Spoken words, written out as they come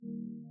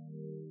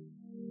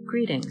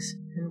Greetings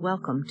and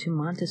welcome to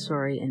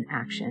Montessori in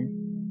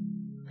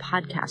Action, a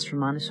podcast for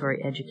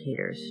Montessori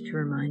educators to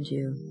remind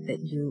you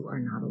that you are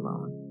not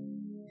alone.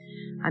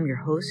 I'm your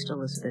host,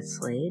 Elizabeth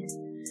Slade,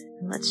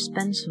 and let's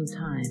spend some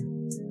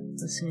time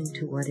listening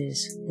to what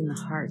is in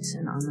the hearts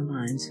and on the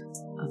minds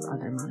of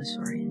other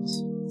Montessorians.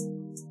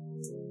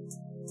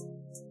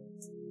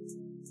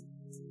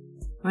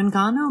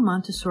 Rangano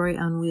Montessori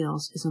on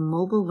Wheels is a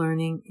mobile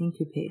learning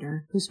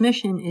incubator whose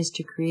mission is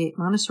to create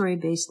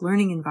Montessori-based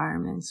learning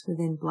environments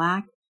within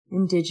Black,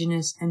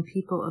 Indigenous, and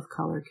people of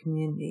color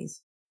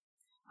communities.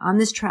 On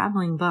this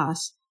traveling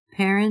bus,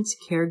 parents,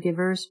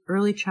 caregivers,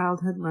 early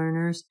childhood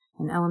learners,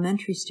 and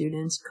elementary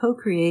students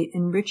co-create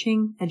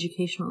enriching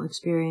educational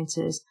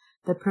experiences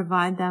that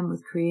provide them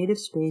with creative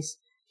space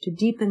to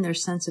deepen their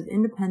sense of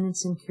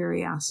independence and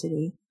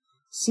curiosity,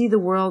 see the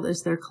world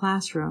as their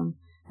classroom,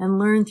 and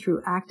learn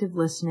through active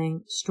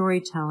listening,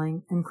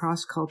 storytelling, and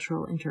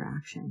cross-cultural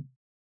interaction.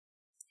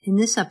 In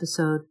this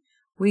episode,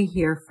 we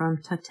hear from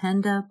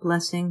Tatenda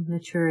Blessing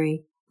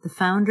Maturi, the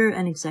founder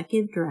and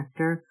executive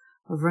director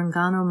of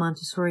Rangano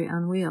Montessori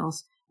on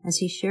Wheels, as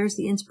he shares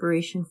the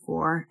inspiration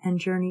for and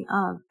journey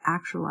of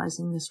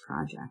actualizing this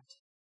project.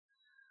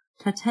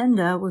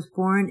 Tatenda was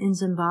born in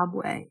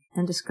Zimbabwe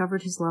and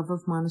discovered his love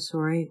of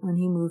Montessori when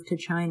he moved to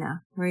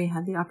China, where he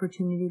had the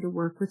opportunity to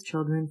work with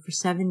children for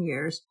 7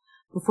 years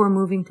before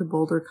moving to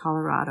Boulder,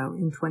 Colorado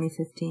in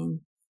 2015.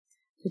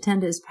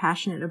 Tatenda is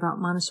passionate about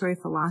Montessori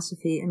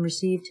philosophy and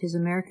received his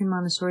American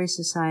Montessori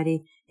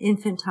Society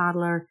Infant,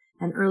 Toddler,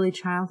 and Early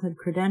Childhood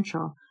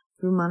credential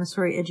through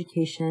Montessori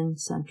Education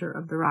Center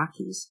of the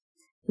Rockies.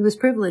 He was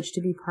privileged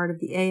to be part of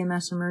the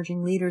AMS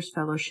Emerging Leaders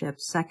Fellowship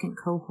second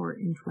cohort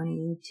in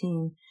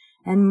 2018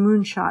 and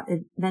Moonshot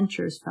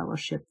Adventures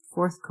Fellowship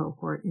fourth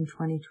cohort in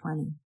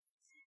 2020.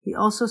 He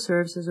also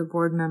serves as a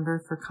board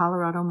member for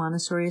Colorado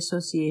Montessori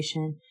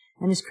Association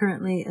and is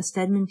currently a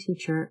Stedman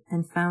teacher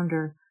and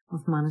founder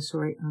of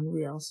Montessori on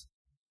Wheels.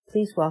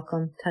 Please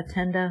welcome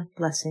Tatenda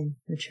Blessing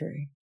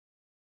Maturi.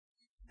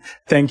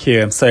 Thank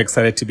you. I'm so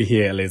excited to be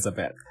here,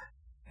 Elizabeth.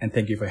 And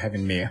thank you for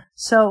having me.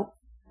 So,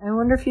 I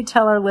wonder if you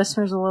tell our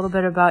listeners a little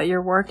bit about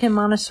your work in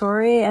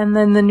Montessori and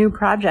then the new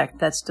project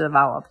that's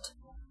developed.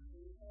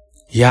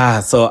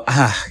 Yeah, so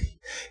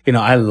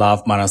I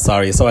love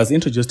Montessori. So I was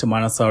introduced to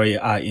Montessori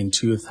in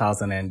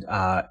 2008,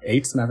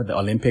 after the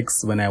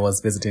Olympics, when I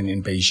was visiting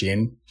in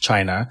Beijing,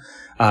 China.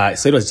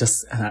 So it was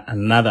just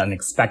another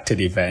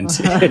unexpected event.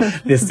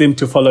 They seem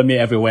to follow me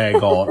everywhere I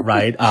go,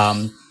 right?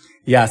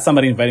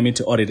 Somebody invited me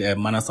to audit a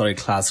Montessori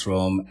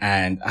classroom,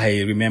 and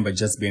I remember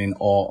just being in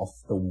awe of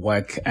the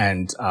work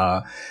and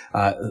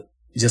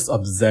just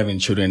observing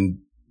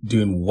children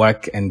doing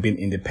work and being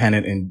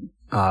independent and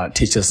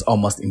teachers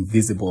almost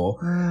invisible,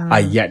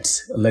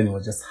 yet learning will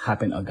just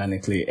happen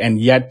organically. And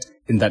yet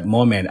in that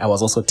moment, I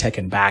was also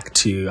taken back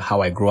to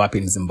how I grew up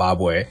in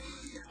Zimbabwe.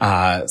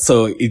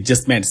 So it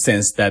just made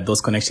sense that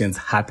those connections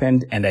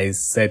happened. And I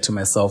said to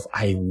myself,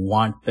 I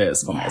want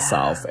this for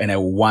myself and I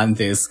want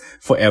this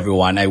for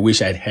everyone. I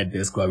wish I'd had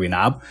this growing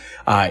up,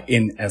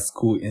 in a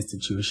school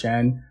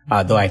institution,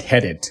 though I'd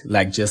had it,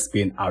 like just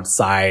being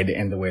outside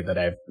in the way that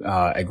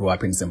I grew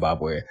up in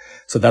Zimbabwe.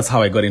 So that's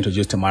how I got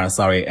introduced to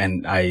Montessori.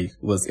 And I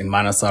was in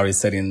Montessori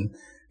setting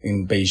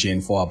in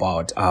Beijing for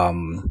about,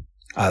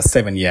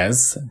 7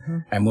 years. Mm-hmm.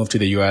 I moved to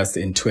the U.S.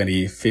 in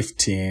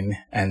 2015,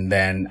 and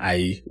then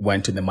I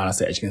went to the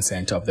Montessori Education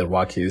Center of the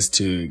Rockies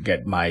to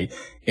get my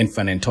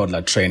infant and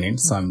toddler training.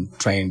 So I'm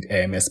trained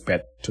AMS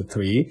PET to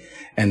 3.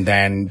 And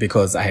then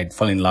because I had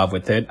fallen in love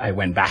with it, I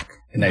went back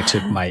and I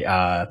took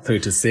my 3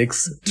 to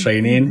 6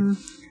 training. Mm-hmm.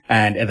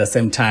 And at the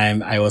same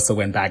time, I also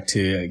went back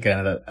to get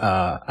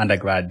another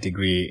undergrad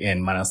degree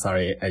in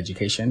Montessori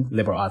education,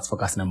 liberal arts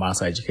focusing on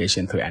Montessori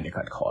education through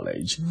Endicott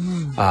College.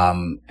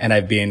 And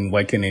I've been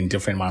working in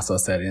different Montessori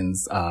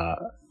settings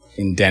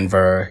in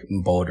Denver,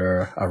 in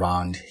Boulder,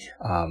 around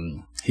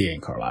here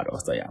in Colorado.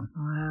 So yeah.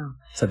 Wow.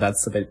 So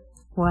that's a bit.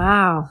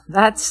 Wow,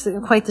 that's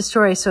quite the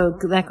story. So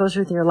that goes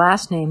with your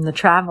last name, the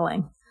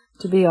traveling.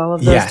 To be all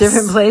of those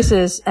different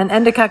places. And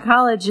Endicott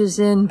College is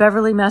in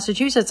Beverly,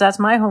 Massachusetts. That's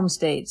my home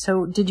state.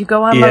 So did you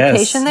go on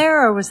location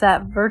there, or was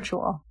that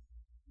virtual?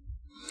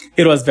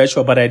 It was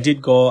virtual, but I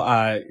did go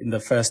in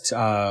the first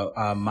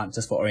month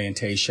just for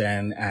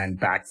orientation and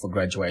back for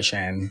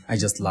graduation. I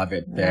just love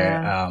it there.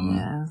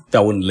 I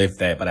wouldn't live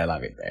there, but I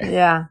love it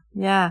there.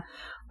 Yeah.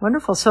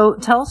 Wonderful. So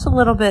tell us a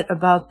little bit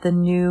about the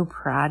new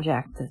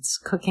project that's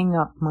cooking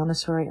up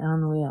Montessori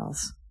on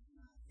Wheels.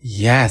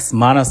 Yes,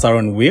 Montessori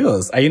on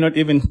Wheels. Are you not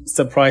even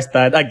surprised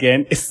that,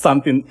 again, it's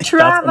something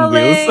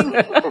traveling.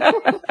 That's on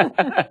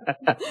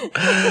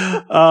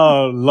wheels?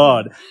 Oh,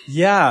 Lord.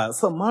 Yeah,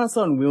 so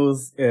Montessori on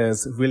Wheels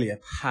is really a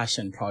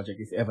passion project,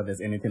 if ever there's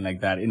anything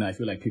like that. I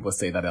feel like people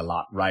say that a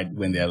lot, right,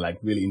 when they're like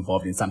really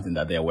involved in something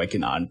that they're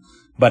working on.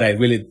 But I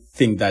really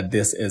think that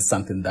this is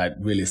something that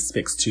really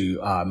speaks to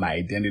my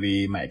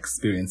identity, my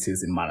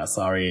experiences in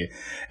Montessori,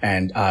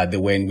 and the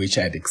way in which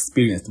I had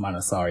experienced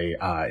Montessori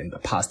in the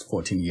past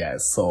 14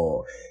 years.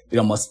 So it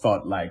almost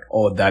felt like,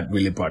 that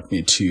really brought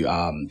me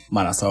to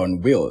Montessori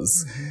on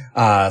Wheels.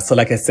 So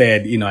like I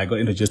said, I got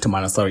introduced to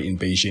Montessori in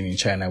Beijing, in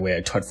China, where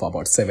I taught for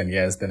about 7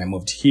 years. Then I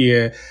moved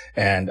here,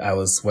 and I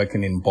was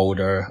working in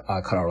Boulder,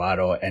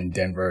 Colorado, and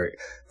Denver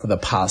for the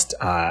past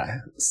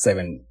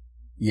 7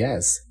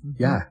 years.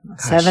 Yeah.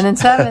 Gosh. 7 and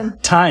 7.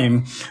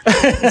 Time.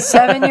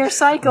 7-year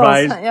cycles.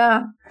 Right.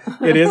 Yeah.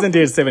 It is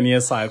indeed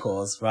 7-year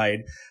cycles,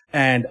 right?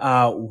 And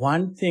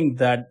one thing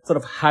that sort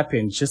of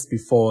happened just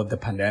before the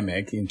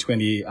pandemic in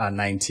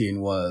 2019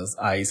 was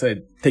I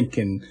started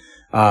thinking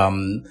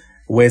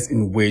ways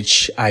in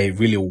which I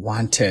really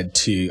wanted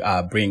to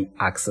bring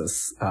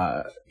access,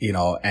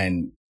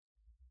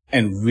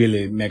 and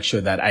really make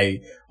sure that I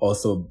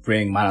also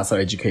bring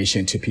Montessori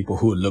education to people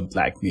who looked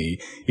like me.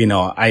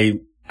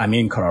 I'm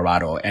in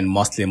Colorado, and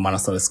mostly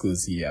Montessori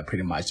schools here,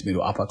 pretty much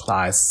middle upper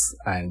class,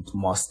 and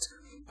most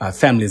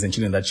families and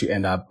children that you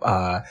end up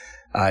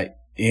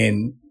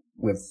in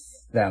with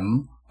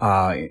them,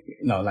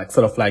 end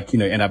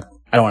up,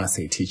 I don't want to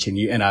say teaching,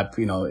 you end up,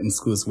 in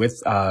schools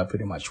with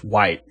pretty much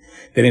white.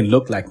 They didn't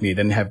look like me, they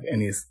didn't have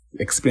any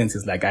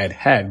experiences like I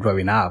had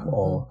growing up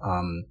or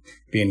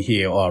being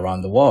here or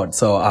around the world.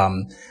 So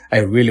I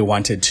really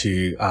wanted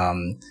to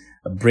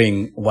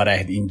bring what I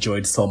had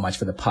enjoyed so much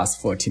for the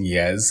past 14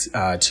 years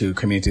to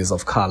communities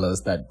of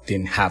colors that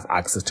didn't have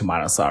access to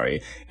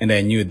Montessori. And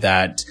I knew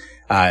that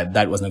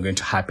that was not going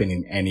to happen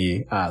in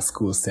any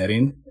school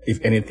setting. If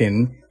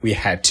anything, we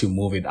had to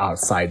move it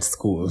outside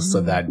schools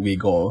so that we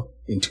go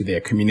into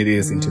their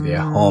communities, into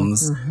their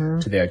homes,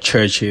 to their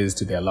churches,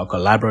 to their local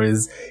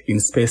libraries, in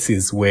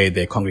spaces where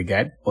they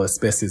congregate, or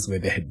spaces where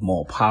they had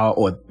more power,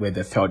 or where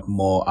they felt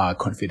more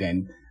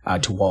confident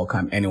to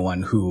welcome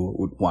anyone who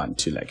would want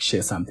to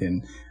share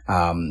something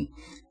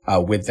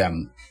with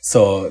them.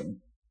 So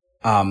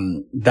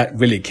that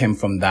really came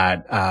from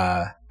that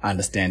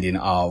understanding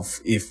of,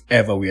 if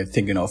ever we are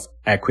thinking of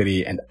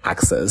equity and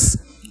access,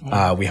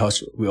 we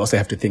also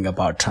have to think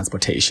about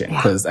transportation,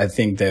 because I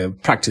think the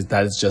practice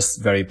that is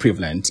just very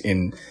prevalent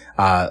in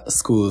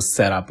school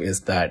setup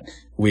is that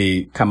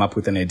we come up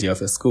with an idea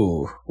of a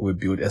school, we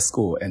build a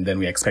school, and then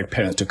we expect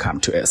parents to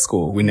come to a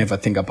school. We never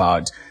think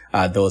about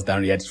those that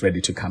are yet ready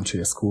to come to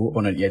a school,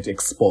 or not yet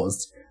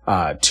exposed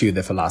to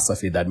the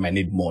philosophy, that might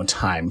need more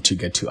time to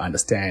get to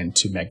understand,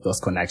 to make those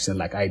connections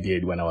like I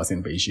did when I was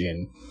in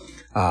Beijing.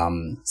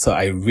 So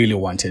I really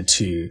wanted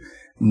to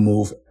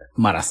move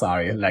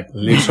Montessori,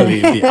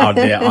 literally be out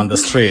there on the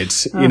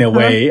street. In a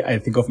way, I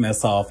think of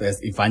myself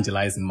as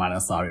evangelizing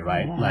Montessori,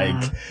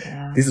 right?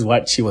 This is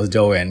what she was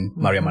doing,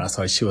 Maria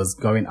Montessori. She was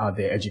going out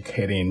there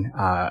educating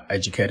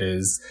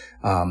educators.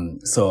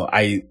 So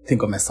I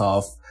think of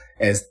myself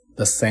as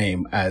the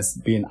same, as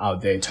being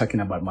out there talking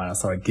about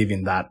Montessori,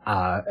 giving that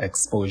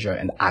exposure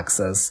and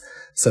access,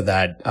 so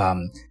that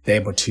they're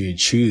able to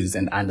choose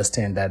and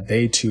understand that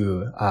they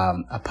too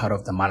are part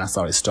of the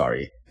Montessori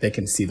story. They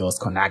can see those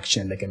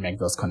connections, they can make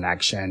those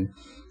connections.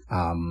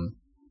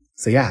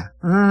 So yeah.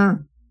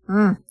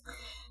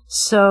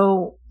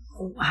 So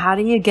how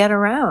do you get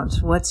around?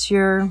 What's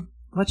your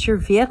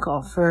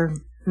vehicle for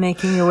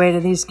making your way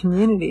to these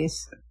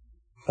communities?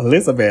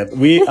 Elizabeth,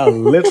 we are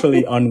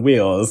literally on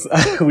wheels.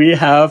 We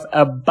have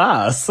a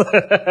bus.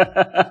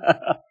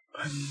 I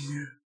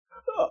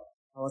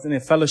was in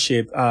a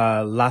fellowship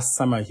last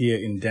summer here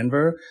in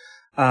Denver.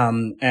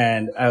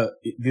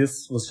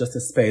 This was just a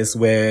space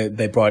where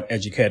they brought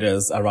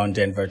educators around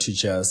Denver to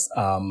just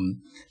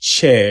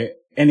share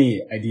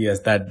any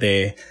ideas that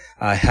they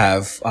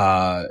have,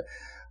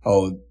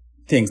 or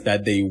things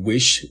that they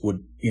wish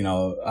would,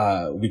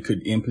 we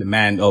could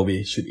implement, or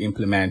we should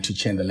implement, to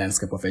change the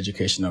landscape of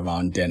education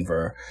around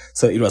Denver.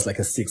 So it was like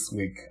a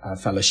 6-week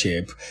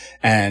fellowship.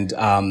 And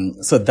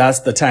so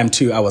that's the time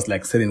too I was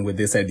sitting with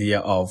this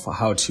idea of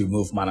how to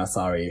move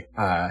Montessori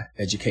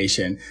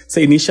education. So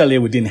initially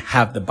we didn't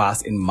have the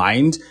bus in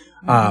mind.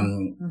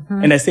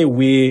 And I say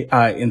we,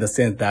 in the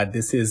sense that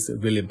this is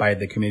really by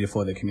the community,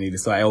 for the community.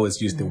 So I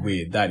always use the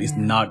we. That is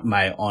not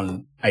my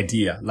own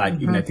idea.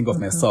 Even I think of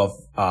myself,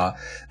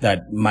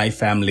 that my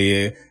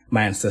family,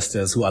 my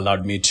ancestors who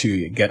allowed me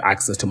to get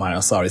access to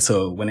Montessori.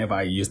 So whenever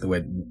I use the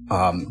word,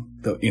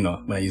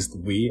 when I use the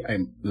we,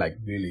 I'm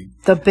really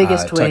the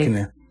biggest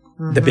way.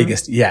 The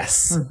biggest,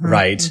 yes,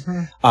 right.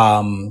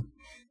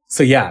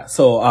 So yeah,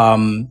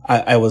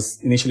 I was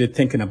initially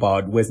thinking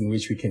about ways in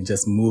which we can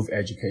just move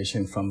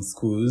education from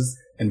schools,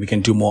 and we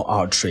can do more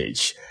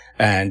outreach.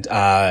 And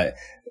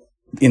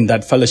in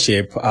that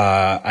fellowship,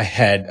 I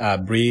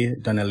had Bree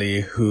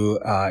Donnelly, who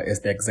is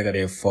the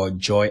executive for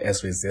Joy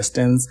as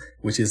Resistance,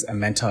 which is a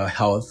mental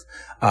health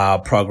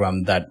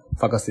program that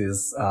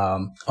focuses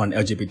on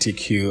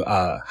LGBTQ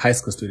high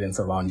school students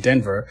around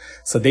Denver.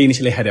 So they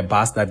initially had a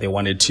bus that they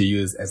wanted to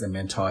use as a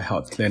mental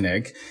health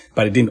clinic,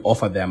 but it didn't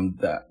offer them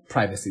the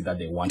privacy that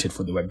they wanted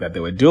for the work that they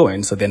were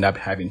doing. So they ended up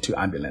having 2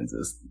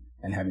 ambulances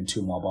and having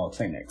 2 mobile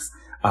clinics.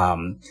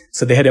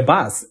 So they had a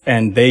bus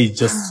and they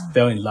just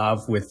fell in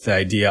love with the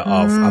idea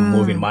of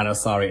moving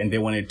Manasari, and they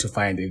wanted to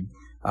find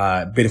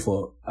a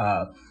beautiful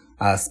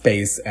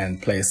space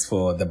and place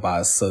for the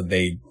bus. So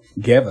they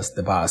gave us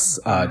the bus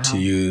to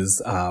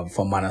use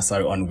for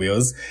Manasari on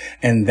Wheels.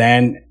 And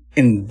then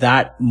in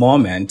that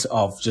moment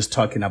of just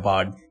talking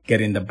about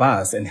getting the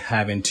bus and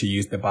having to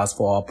use the bus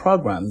for our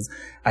programs,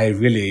 I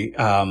really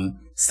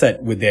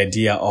set with the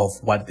idea of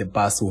what the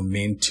bus will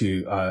mean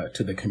to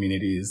the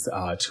communities,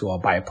 to our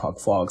BIPOC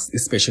folks,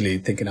 especially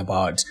thinking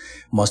about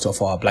most of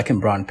our Black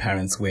and brown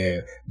parents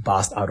were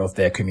bused out of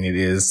their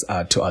communities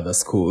to other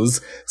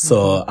schools.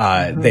 So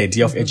the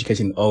idea of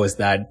education always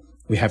that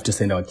we have to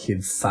send our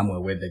kids somewhere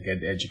where they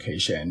get the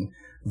education,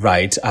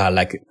 right?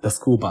 Like the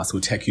school bus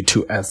will take you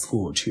to a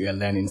school, to a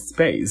learning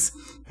space.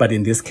 But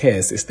in this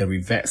case, it's the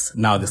reverse.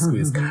 Now the school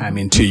is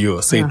coming to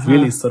you. So it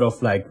really sort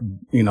of like,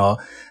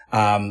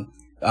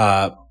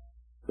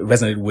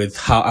 resonated with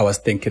how I was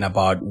thinking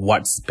about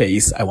what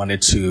space I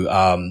wanted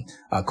to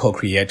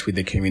co-create with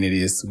the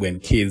communities when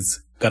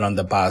kids got on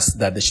the bus,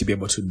 that they should be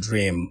able to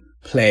dream,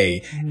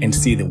 play, and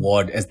see the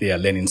world as their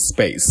learning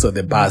space. So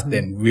the bus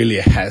then really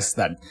has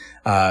that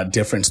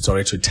different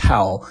story to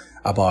tell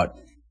about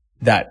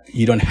that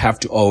you don't have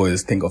to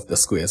always think of the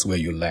school as where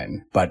you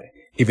learn, but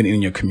even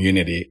in your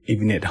community,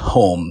 even at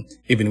home,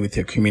 even with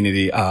your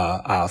community,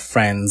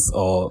 friends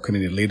or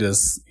community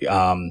leaders,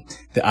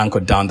 the uncle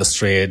down the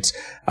street,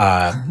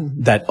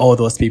 that all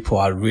those people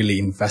are really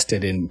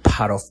invested in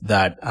part of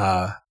that,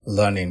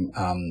 learning,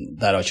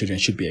 that our children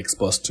should be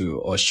exposed to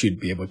or should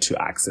be able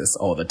to access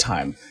all the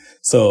time.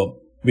 So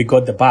we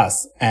got the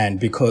bus, and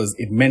because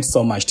it meant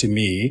so much to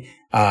me,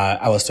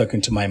 I was talking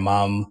to my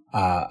mom,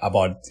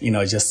 about,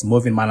 just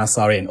moving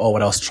Manasari and all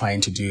what I was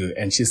trying to do.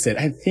 And she said,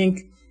 I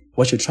think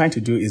what you're trying to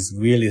do is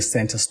really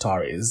center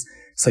stories.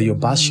 So your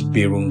bus should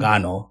be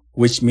Rungano,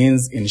 which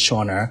means in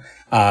Shona,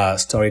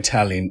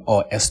 storytelling,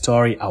 or a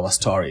story, our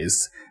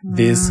stories.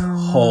 This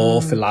whole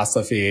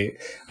philosophy,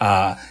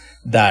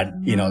 that,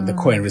 the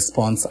Korean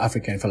response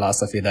African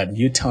philosophy that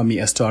you tell me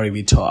a story,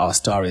 we tell our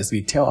stories.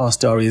 We tell our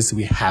stories,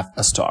 we have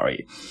a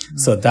story.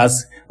 So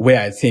that's where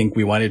I think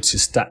we wanted to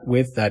start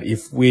with, that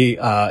if we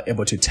are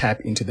able to tap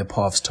into the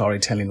power of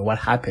storytelling, what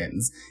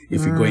happens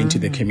if we go into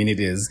the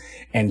communities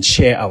and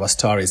share our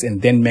stories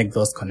and then make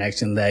those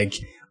connections, like,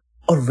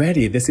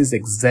 already, this is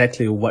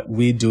exactly what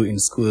we do in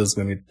schools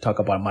when we talk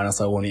about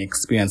Manasari, when we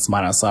experience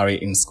Manasari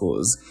in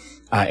schools,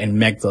 and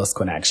make those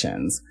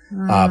connections.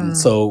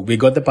 So we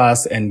got the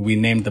bus and we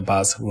named the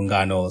bus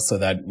Rungano so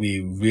that we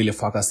really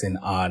focusing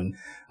on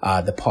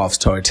the power of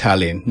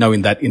storytelling,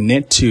 knowing that in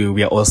it too,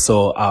 we are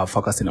also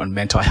focusing on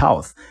mental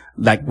health.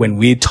 Like when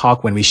we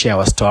talk, when we share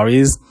our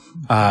stories,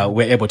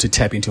 we're able to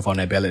tap into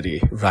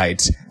vulnerability,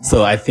 right?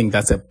 So I think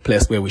that's a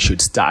place where we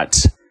should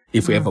start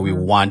if we ever we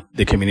want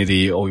the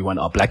community, or we want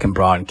our Black and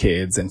brown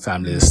kids and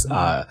families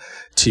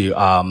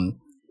to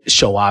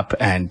show up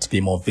and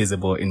be more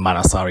visible in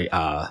Manasari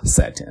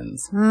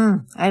settings.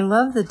 I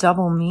love the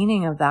double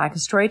meaning of that,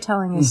 because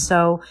storytelling is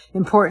so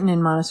important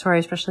in Montessori,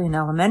 especially in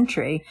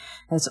elementary.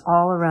 It's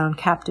all around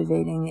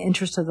captivating the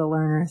interest of the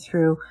learner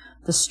through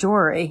the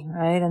story,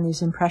 right? And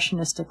these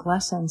impressionistic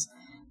lessons.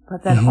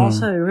 But then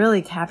also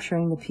really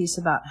capturing the piece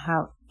about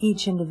how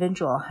each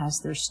individual has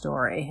their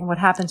story and what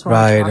happens when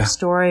we talk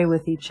story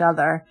with each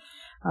other.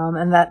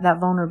 And that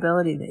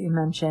vulnerability that you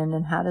mentioned,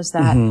 and how does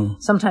that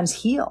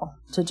sometimes heal,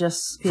 to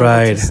just be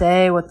able to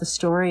say what the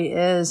story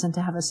is and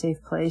to have a safe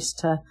place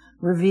to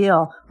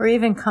reveal, or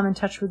even come in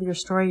touch with your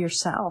story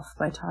yourself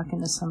by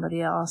talking to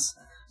somebody else.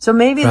 So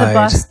maybe the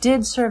bus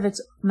did serve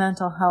its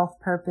mental health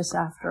purpose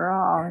after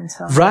all in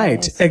some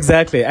ways.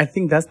 Exactly. I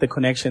think that's the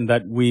connection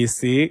that we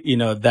see,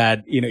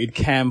 that, it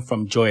came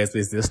from joy as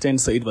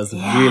resistance. So it was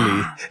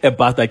really a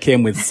bus that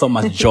came with so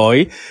much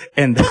joy,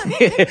 and,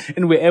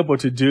 and we're able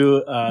to do,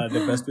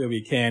 the best way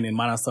we can in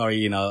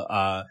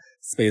Manasari,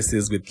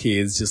 spaces with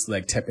kids, just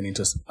like tapping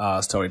into,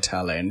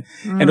 storytelling.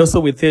 And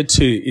also with it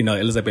too,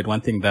 Elizabeth,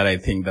 one thing that I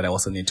think that I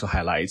also need to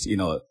highlight,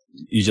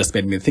 you just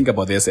made me think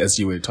about this as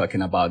you were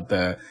talking about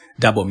the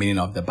double meaning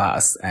of the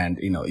bus and,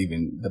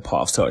 even the power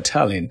of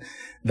storytelling,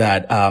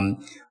 that,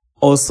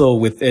 also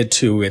with it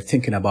too, we're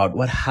thinking about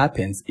what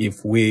happens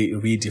if we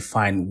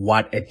redefine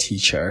what a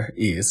teacher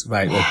is,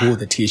 right? Or who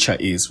the teacher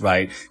is,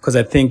 right? Because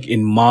I think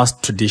in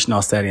most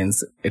traditional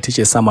settings, a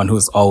teacher is someone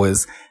who's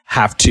always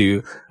have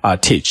to,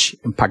 teach,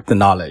 impact the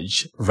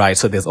knowledge, right?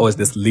 So there's always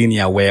this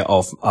linear way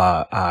of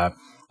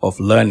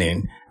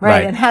learning.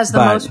 Right. And has the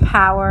most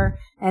power,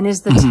 and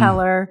is the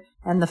teller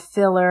and the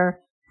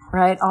filler,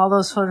 right? All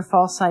those sort of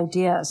false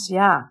ideas.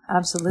 Yeah,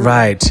 absolutely.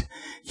 Right.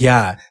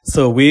 Yeah.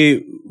 So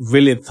we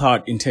really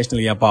thought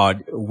intentionally about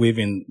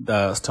weaving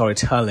the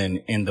storytelling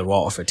in the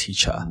role of a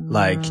teacher.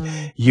 Like,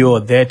 you're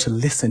there to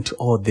listen to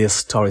all these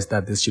stories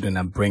that these children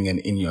are bringing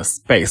in your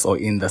space or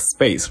in the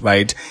space,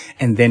 right?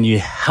 And then you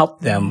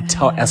help them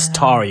tell a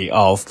story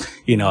of,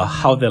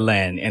 how they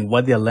learn and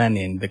what they're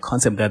learning, the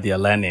concept that they're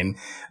learning,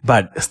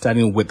 but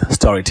starting with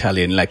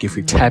storytelling. Like, if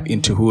we tap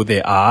into who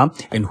they are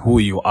and who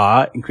you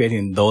are and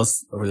creating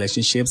those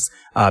relationships,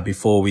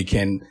 before we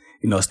can,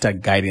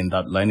 start guiding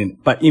that learning.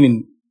 But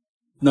even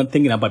not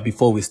thinking about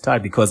before we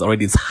start, because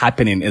already it's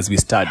happening as we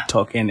start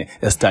talking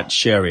and start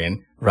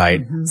sharing,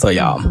 right? Mm-hmm, so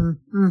yeah.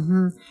 Mm-hmm,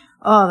 mm-hmm.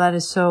 Oh, that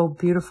is so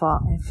beautiful.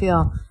 I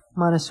feel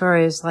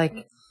Montessori is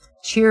like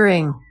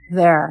cheering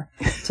there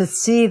to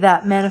see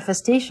that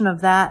manifestation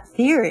of that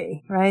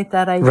theory, right?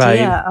 That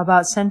idea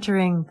about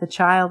centering the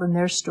child and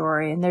their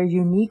story and their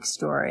unique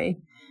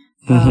story.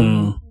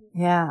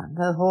 Yeah,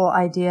 the whole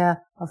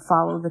idea of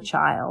follow the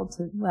child,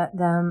 to let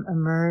them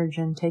emerge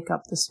and take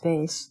up the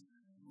space.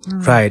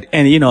 Right.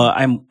 And,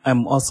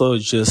 I'm also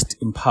just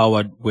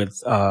empowered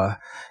with,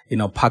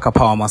 Parker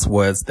Palmer's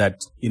words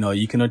that,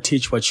 you cannot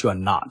teach what you are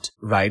not,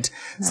 right?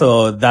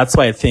 So that's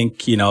why I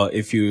think,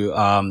 if you,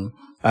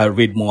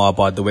 read more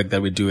about the work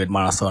that we do at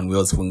Montessori on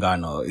Wheels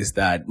Vungano, is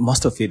that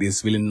most of it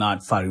is really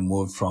not far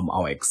removed from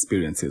our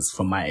experiences,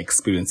 from my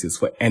experiences.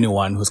 For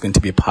anyone who's going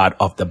to be part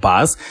of the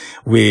bus,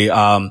 we're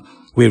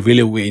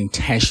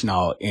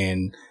intentional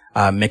in,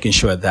 making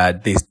sure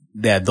that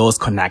there are those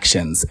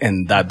connections,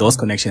 and that those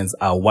connections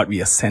are what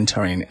we are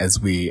centering as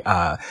we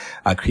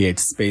create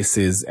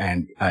spaces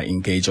and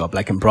engage our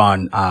Black and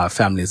Brown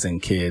families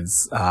and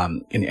kids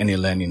in any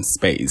learning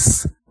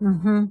space.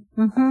 Mm-hmm.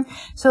 Mm-hmm.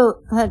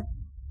 So that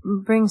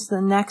brings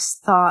the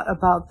next thought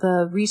about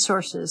the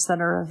resources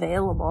that are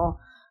available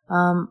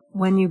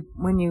when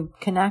you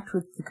connect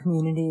with the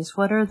communities.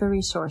 What are the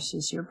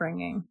resources you're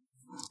bringing?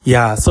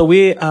 Yeah, so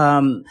we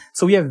are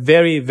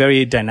very,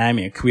 very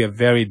dynamic. We are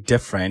very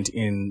different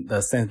in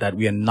the sense that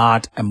we are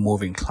not a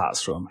moving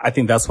classroom. I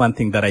think that's one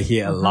thing that I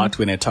hear a lot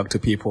when I talk to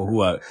people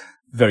who are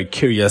very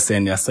curious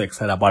and they're so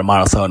excited about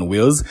Montessori on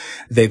Wheels.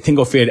 They think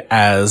of it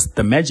as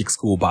the magic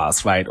school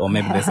bus, right? Or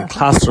maybe there's a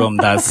classroom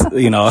that's,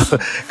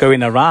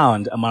 going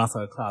around a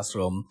Montessori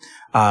classroom.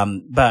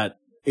 But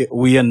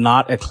we are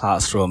not a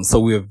classroom, so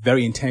we are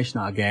very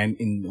intentional again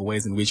in the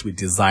ways in which we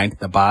designed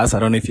the bus. I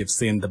don't know if you've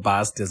seen the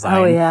bus design.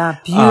 Oh yeah,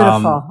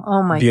 beautiful.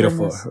 Oh my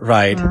beautiful, goodness.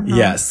 Right?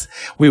 Yes,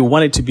 we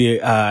want it to be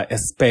a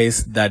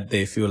space that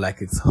they feel like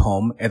it's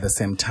home. At the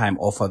same time,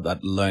 offer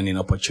that learning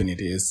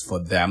opportunities for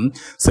them.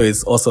 So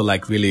it's also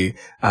like really,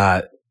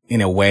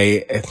 in a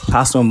way, a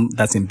classroom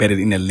that's embedded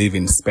in a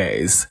living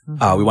space.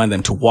 We want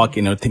them to walk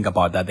in and think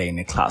about that they're in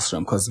a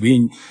classroom, because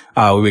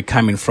we're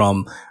coming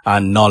from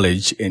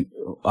knowledge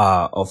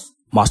of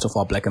most of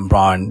our Black and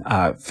Brown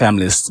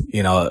families,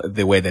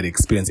 the way that they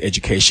experience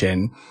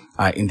education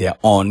in their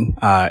own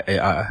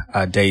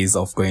days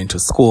of going to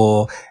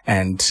school,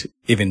 and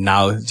even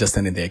now just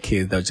sending their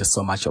kids. There's just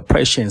so much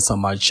oppression, so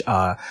much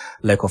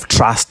lack of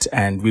trust,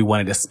 and we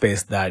wanted a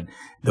space that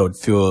they would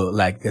feel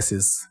like this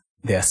is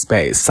their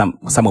space,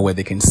 somewhere where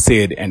they can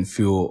sit and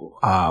feel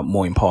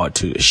more empowered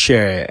to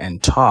share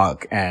and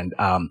talk and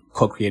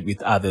co-create with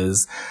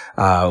others,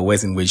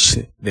 ways in which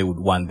they would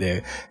want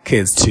their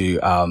kids to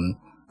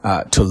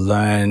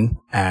learn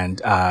and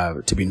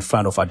to be in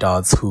front of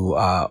adults who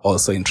are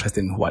also interested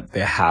in what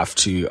they have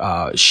to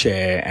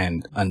share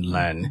and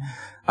learn.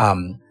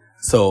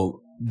 So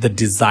the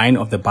design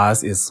of the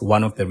bus is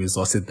one of the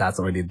resources that's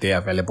already there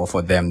available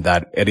for them,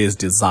 that it is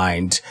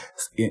designed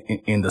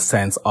in the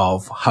sense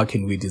of how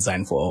can we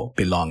design for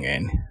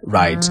belonging,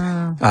 right?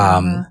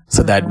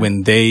 So that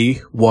when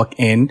they walk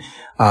in,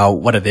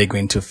 what are they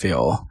going to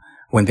feel?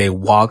 When they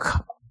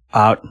walk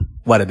out,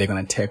 what are they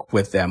going to take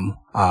with them,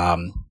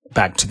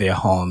 back to their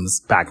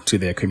homes, back to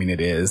their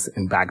communities,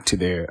 and back to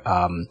their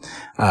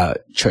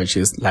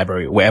churches,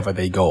 library, wherever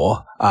they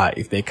go,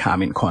 if they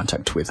come in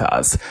contact with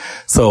us.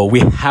 So we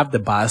have the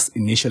bus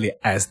initially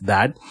as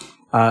that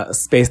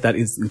space that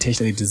is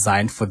intentionally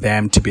designed for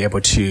them to be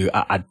able to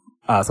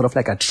sort of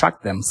like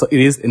attract them. So it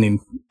is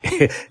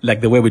like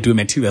the way we do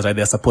materials, right?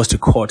 They're supposed to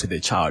call to the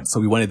child. So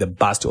we wanted the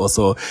bus to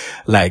also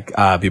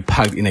be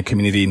parked in a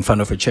community, in front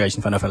of a church,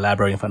 in front of a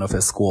library, in front of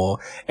a school,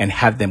 and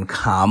have them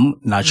come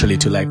naturally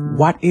to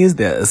what is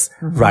this?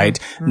 Right?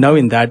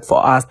 Knowing that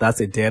for us, that's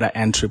a data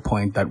entry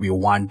point that we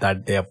want,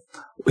 that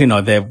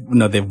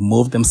they've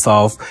moved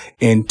themselves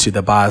into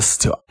the bus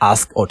to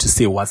ask or to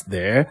see what's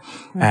there.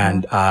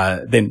 And,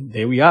 then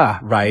there we are,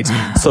 right?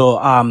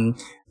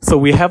 So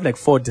we have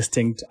 4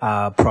 distinct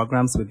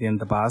programs within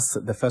the bus.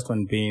 The first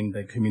one being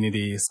the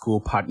community school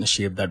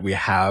partnership that we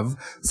have.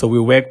 So we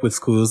work with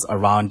schools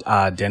around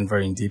Denver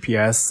in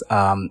DPS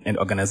and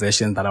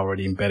organizations that are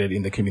already embedded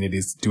in the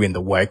communities doing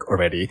the work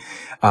already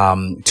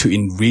to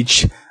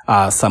enrich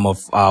some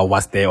of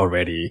what's there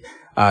already.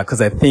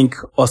 Because I think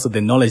also the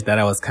knowledge that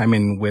I was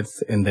coming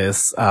with in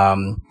this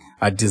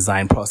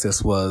design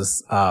process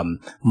was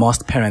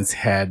most parents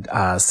had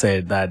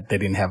said that they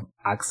didn't have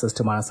access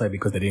to Montessori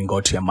because they didn't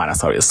go to a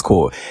Montessori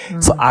school.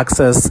 So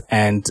access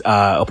and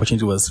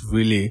opportunity was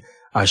really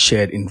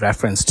shared in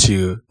reference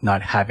to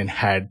not having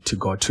had to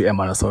go to a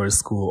Montessori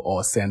school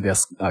or send their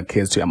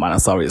kids to a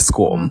Montessori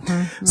school.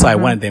 So I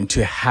wanted them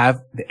to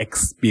have the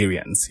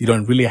experience. You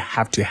don't really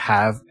have to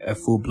have a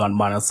full-blown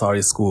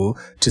Montessori school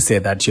to say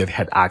that you have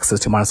had access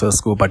to Montessori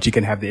school, but you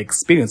can have the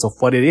experience of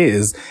what it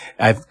is.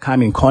 I've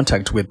come in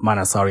contact with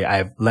Montessori.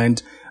 I've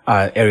learned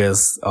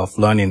areas of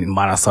learning in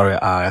Montessori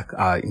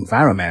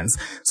environments.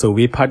 So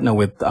we partner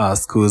with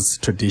schools,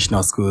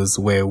 traditional schools,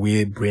 where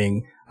we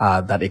bring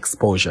that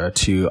exposure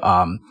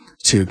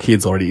to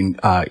kids already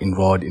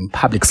enrolled in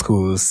public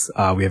schools.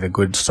 We have a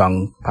good,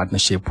 strong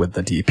partnership with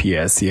the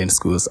DPS and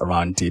schools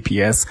around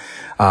DPS.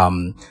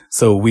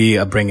 So we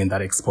are bringing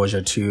that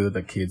exposure to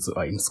the kids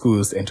in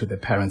schools and to the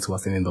parents who are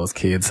sending those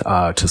kids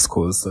to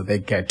schools, so they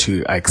get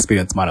to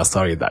experience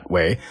Montessori that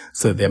way.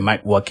 So they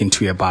might walk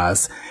into a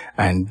bus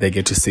and they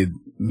get to see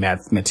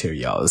math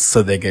materials.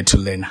 So they get to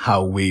learn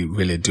how we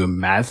really do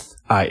math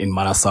in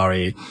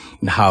Montessori,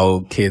 and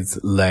how kids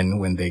learn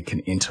when they can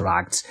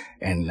interact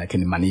and like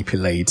can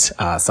manipulate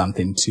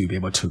something to be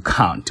able to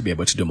count, to be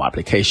able to do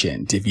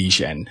multiplication,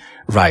 division,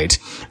 right?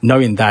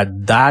 Knowing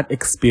that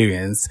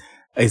experience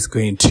is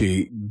going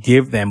to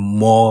give them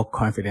more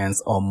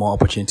confidence or more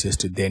opportunities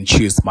to then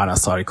choose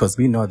Montessori, because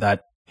we know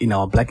that in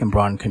our Black and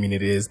brown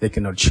communities, they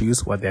cannot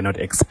choose what they're not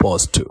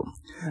exposed to.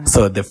 Right.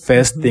 So the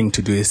first thing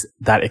to do is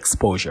that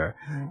exposure.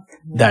 Right.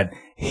 That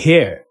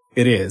here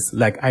it is,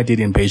 like I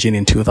did in Beijing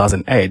in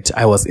 2008,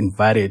 I was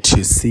invited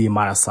to see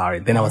Montessori.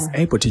 Then I was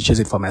able to choose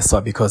it for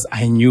myself because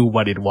I knew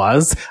what it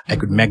was. I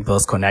could make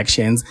those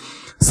connections.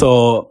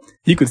 So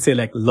you could say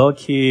like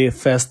low-key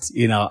first,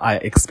 I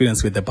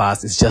experience with the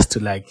bus is just to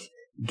like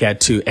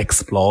get to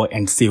explore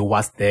and see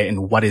what's there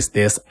and what is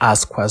this,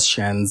 ask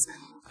questions.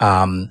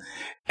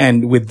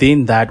 And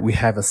within that, we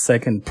have a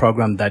second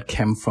program that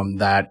came from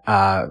that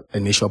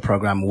initial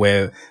program,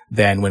 where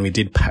then when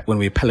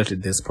we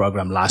piloted this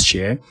program last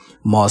year,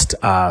 most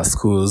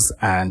schools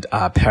and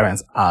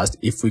parents asked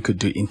if we could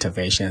do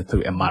intervention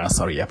through a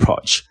Montessori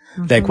approach.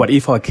 Mm-hmm. Like, what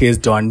if our kids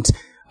don't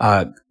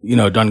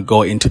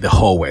go into the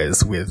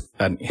hallways with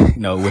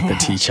the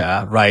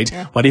teacher, right?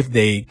 Yeah. What if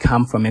they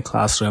come from a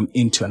classroom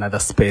into another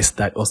space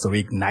that also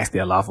reignites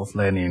their love of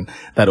learning,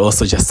 that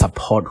also just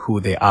support who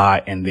they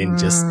are, and then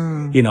just,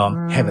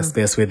 have a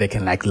space where they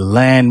can like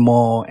learn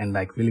more and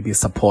like really be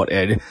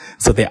supported.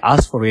 So they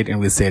asked for it and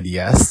we said,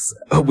 yes,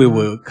 we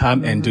will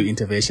come and do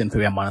intervention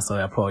through a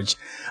Montessori approach,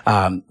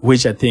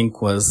 which I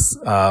think was,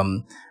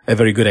 a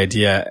very good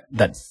idea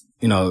that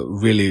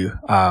really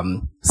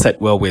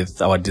set well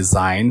with our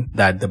design,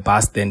 that the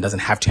bus then doesn't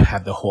have to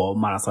have the whole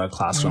Montessori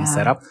classroom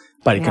set up,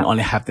 but it can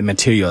only have the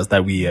materials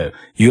that we are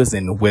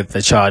using with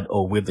the child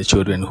or with the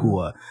children who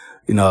are,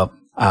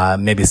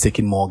 maybe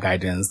seeking more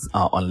guidance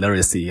on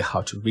literacy,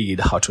 how to read,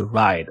 how to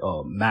write,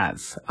 or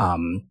math.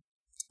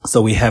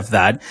 So we have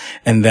that.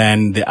 And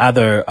then the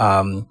other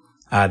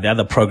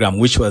program,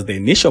 which was the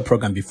initial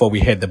program before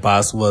we had the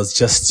bus, was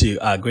just to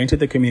go into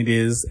the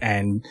communities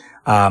and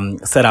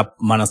set up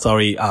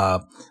Montessori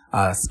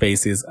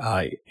spaces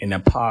in a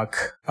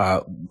park.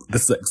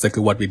 This is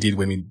exactly what we did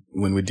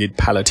when we did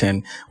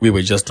Peloton. We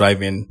were just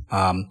driving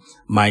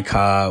my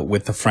car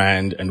with a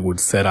friend and would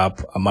set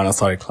up a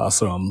Montessori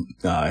classroom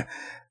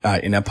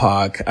in a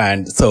park.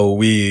 And so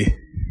we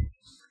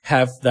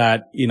have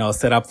that,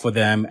 set up for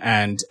them.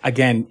 And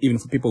again, even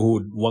for people who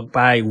would walk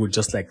by, would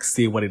just like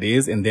see what it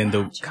is, and then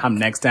they'll come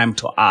next time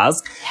to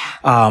ask.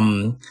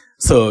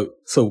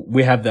 So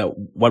we have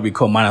what we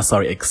call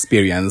Montessori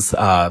experience,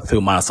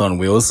 through Montessori on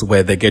Wheels,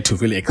 where they get to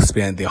really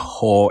experience the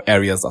whole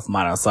areas of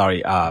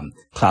Montessori,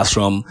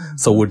 classroom.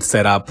 So we'd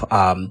set up,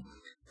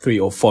 3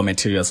 or 4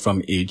 materials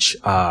from each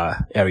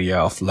area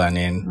of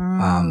learning,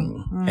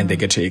 and they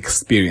get to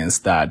experience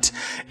that.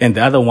 And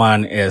the other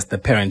one is the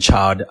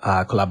parent-child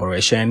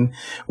collaboration,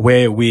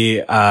 where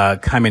we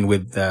come in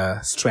with the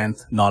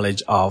strength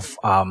knowledge of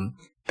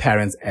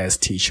parents as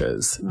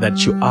teachers,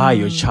 that you are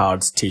your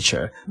child's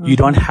teacher. You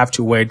don't have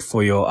to wait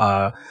for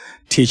your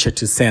teacher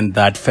to send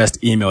that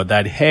first email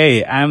that,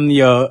 hey, I'm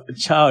your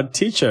child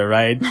teacher,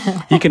 right?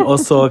 You can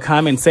also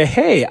come and say,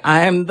 hey,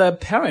 I am the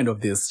parent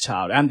of this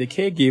child. I'm the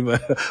caregiver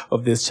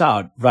of this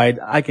child, right?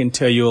 I can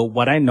tell you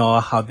what I know,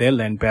 how they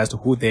learn best,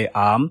 who they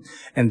are.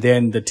 And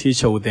then the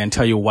teacher will then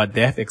tell you what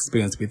they have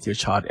experienced with your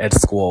child at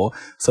school,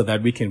 so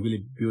that we can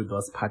really build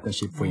those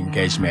partnerships for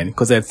engagement.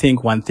 Because I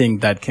think one thing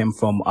that came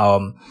from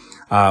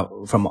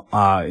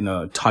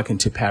talking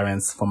to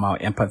parents from our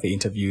empathy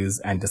interviews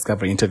and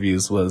discovery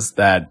interviews was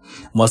that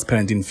most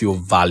parents didn't feel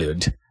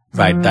valued,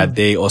 right? That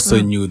they also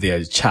knew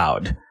their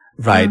child,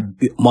 right?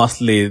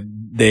 Mostly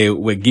they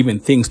were given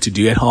things to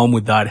do at home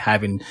without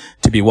having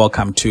to be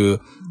welcome to,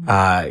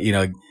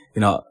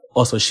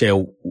 also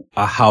share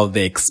how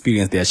they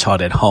experience their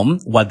child at home,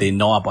 what they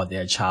know about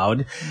their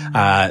child.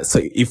 So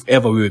if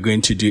ever we were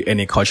going to do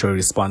any culturally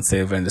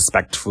responsive and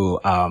respectful,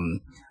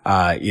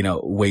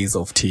 ways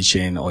of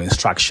teaching or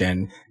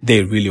instruction,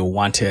 they really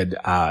wanted,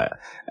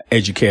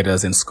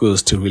 educators and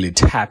schools to really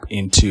tap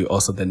into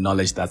also the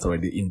knowledge that's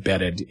already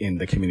embedded in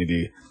the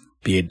community,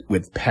 be it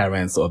with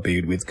parents or be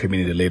it with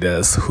community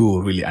leaders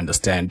who really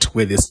understand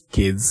where these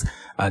kids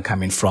are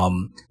coming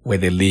from, where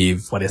they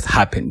live, what has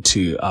happened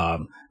to,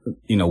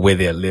 where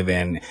they're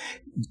living.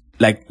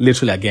 Like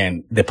literally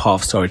again, the power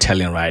of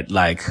storytelling, right?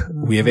 Like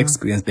we have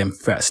experienced them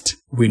first.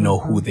 We know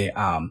who they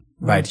are,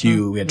 right?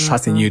 We're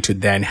trusting you to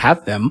then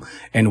have them.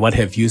 And what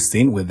have you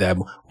seen with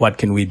them? What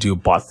can we do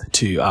both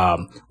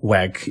to,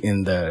 work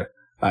in the,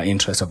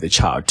 interest of the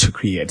child to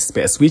create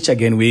space, which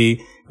again,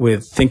 we're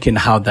thinking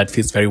how that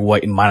fits very well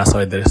in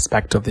Montessori, the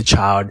respect of the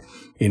child,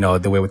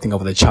 the way we think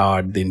of the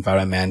child, the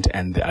environment,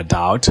 and the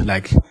adult,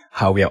 like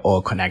how we are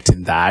all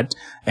connecting that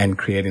and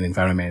creating an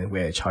environment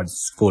where a child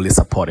is fully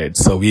supported.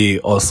 So we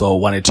also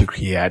wanted to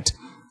create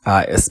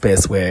a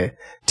space where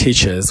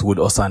teachers would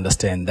also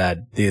understand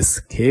that these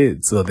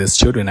kids or these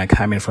children are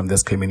coming from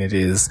these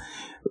communities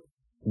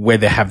where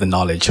they have the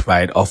knowledge,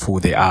 right, of who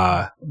they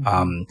are.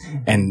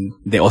 And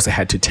they also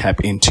had to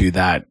tap into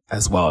that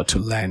as well to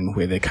learn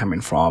where they're coming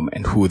from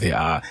and who they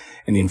are,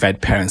 and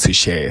invite parents to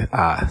share,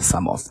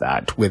 some of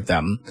that with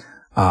them.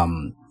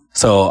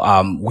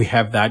 So we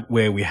have that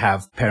where we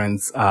have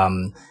parents,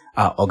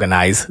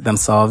 organize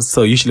themselves.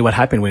 So usually what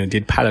happened when we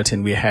did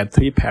piloting, we had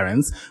 3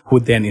 parents who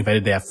then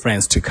invited their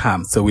friends to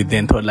come. So we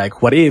then thought,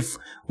 like, what if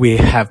we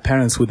have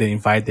parents who then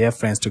invite their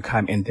friends to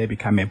come and they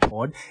become a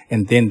pod,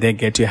 and then they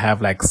get to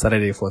have like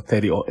Saturday for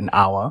 30 or an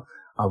hour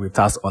with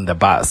us on the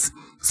bus.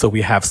 So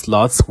we have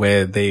slots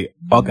where they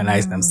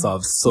organize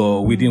themselves.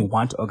 So we didn't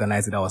want to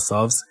organize it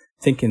ourselves,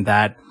 thinking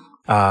that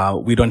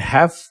we don't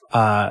have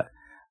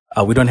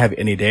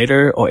any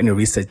data or any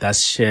research that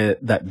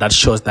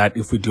shows that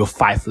if we do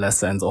 5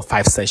 lessons or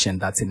 5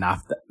 sessions, that's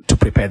enough to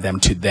prepare them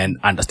to then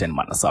understand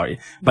Montessori.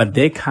 But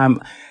they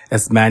come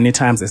as many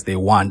times as they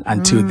want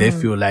until they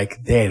feel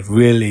like they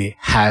really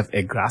have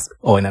a grasp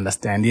or an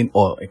understanding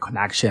or a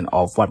connection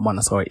of what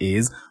Montessori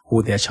is,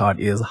 who their child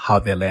is, how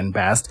they learn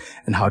best,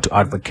 and how to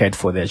advocate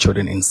for their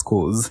children in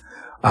schools.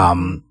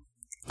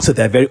 So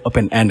they're very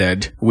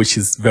open-ended, which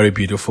is very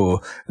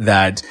beautiful,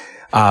 that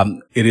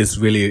it is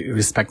really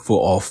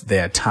respectful of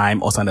their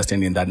time, also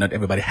understanding that not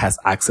everybody has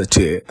access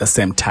to the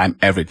same time,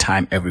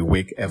 every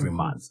week, every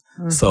month.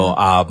 So,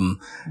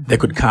 they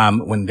could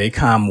come. When they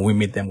come, we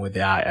meet them where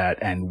they are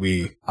at, and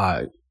we,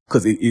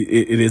 cause it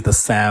is the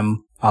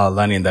same,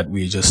 learning that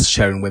we just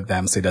sharing with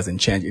them, so it doesn't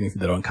change. And if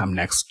they don't come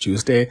next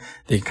Tuesday,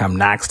 they can come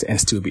next and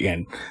still be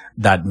in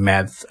that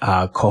math,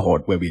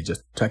 cohort where we're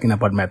just talking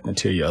about math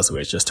materials.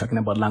 We're just talking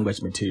about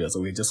language materials.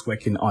 We're just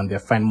working on their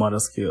fine motor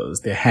skills,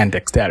 their hand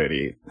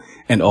dexterity,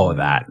 and all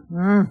that.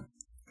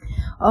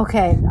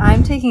 Okay,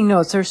 I'm taking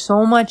notes. There's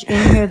so much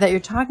in here that you're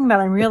talking about.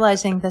 I'm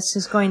realizing this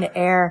is going to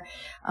air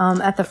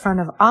at the front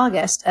of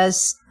August,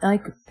 as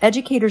like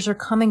educators are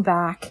coming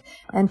back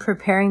and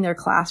preparing their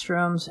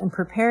classrooms and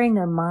preparing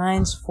their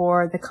minds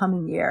for the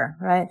coming year,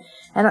 right?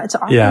 And it's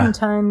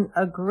oftentimes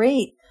a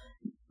great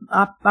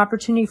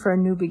opportunity for a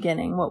new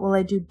beginning. What will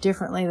I do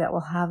differently that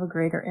will have a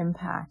greater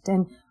impact?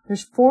 And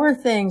there's 4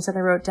 things that I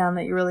wrote down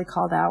that you really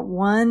called out.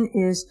 One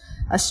is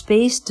a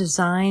space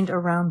designed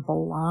around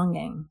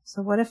belonging.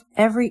 So what if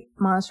every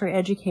Montessori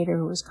educator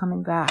who was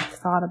coming back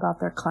thought about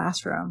their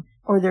classroom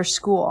or their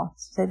school?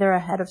 Say they're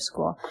ahead of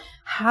school.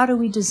 How do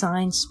we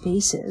design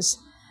spaces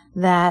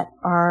that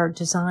are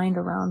designed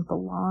around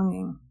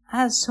belonging?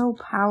 That is so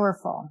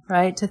powerful,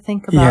 right? To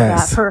think about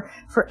that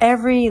for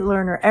every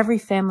learner, every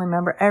family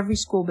member, every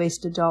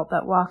school-based adult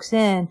that walks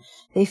in,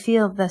 they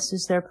feel this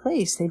is their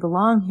place. They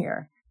belong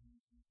here.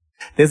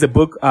 There's a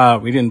book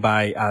written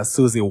by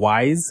Susie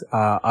Wise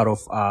out of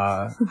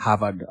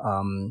Harvard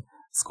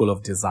School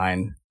of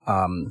Design.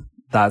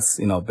 That's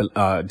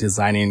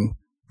designing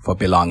for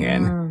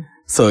belonging.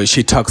 So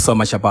she talks so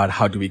much about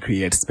how do we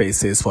create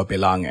spaces for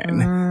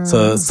belonging.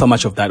 So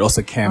much of that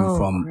also came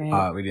from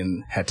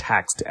reading her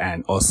text,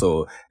 and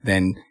also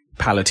then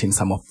piloting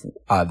some of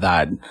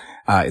that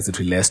as it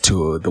relates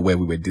to the way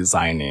we were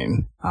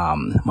designing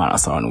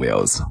Montessori on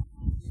Wheels.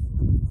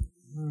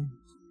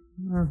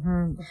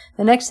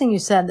 The next thing you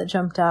said that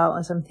jumped out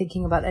as I'm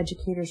thinking about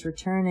educators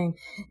returning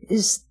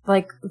is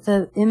like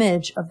the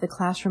image of the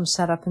classroom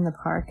set up in the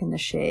park in the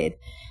shade,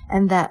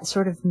 and that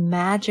sort of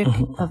magic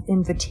of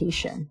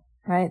invitation,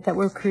 right? That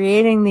we're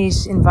creating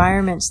these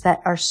environments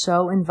that are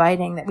so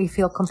inviting that we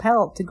feel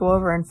compelled to go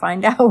over and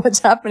find out what's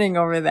happening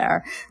over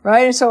there,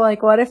 right? And so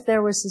like, what if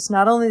there was this,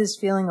 not only this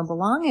feeling of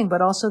belonging,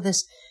 but also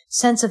this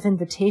sense of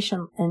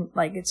invitation, and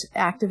like it's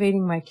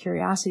activating my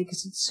curiosity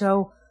because it's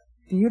so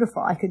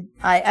beautiful.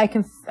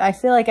 I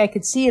feel like I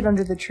could see it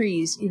under the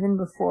trees even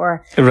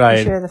before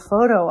I share the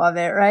photo of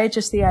it, right?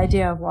 Just the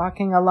idea of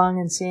walking along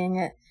and seeing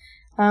it.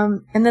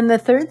 And then the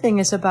third thing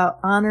is about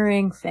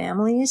honoring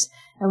families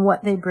and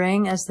what they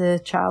bring as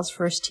the child's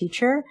first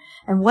teacher.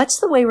 And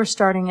what's the way we're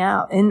starting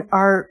out in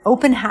our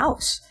open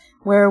house,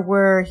 where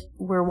we're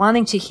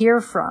wanting to hear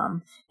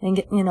from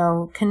and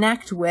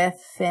connect with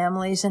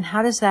families, and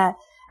how does that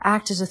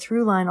act as a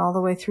through line all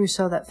the way through,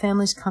 so that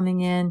families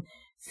coming in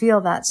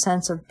feel that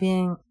sense of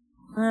being,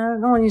 I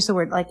don't want to use the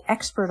word like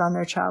expert on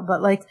their child,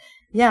 but like,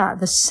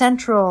 the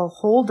central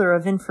holder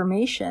of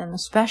information,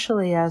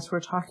 especially as we're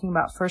talking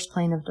about first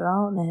plane of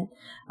development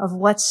of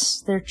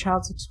what's their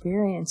child's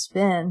experience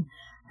been.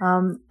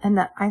 And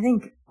that I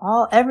think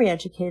every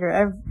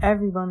educator,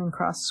 everyone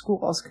across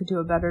schools could do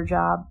a better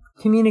job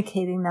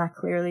communicating that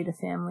clearly to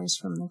families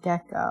from the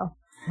get-go.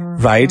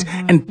 Right?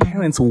 And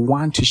parents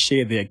want to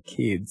share their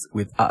kids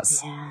with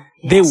us.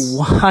 They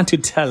want to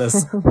tell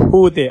us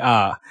who they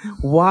are,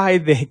 why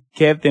they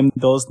gave them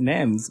those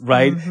names,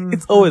 right?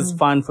 It's always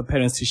fun for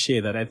parents to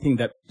share that. I think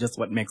that just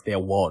what makes their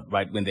world,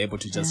 right? When they're able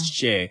to just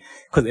share,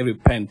 because every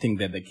parent thinks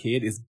that the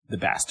kid is the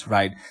best,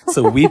 right?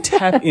 So we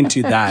tap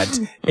into that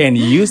and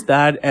use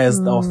that as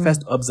our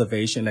first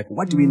observation. Like,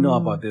 what do we know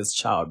about this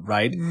child,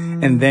 right?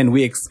 And then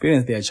we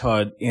experience their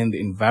child in the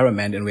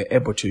environment, and we're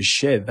able to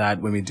share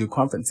that when we do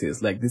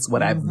conferences. Like, this is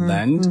what I've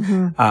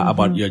learned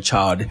about your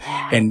child.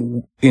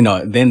 And,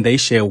 then they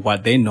share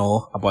what they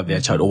know about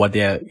their child, or what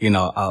they're,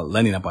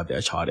 learning about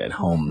their child at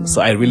home.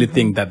 So I really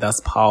think that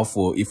that's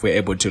powerful if we're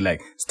able to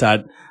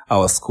start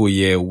our school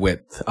year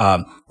with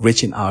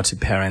reaching out to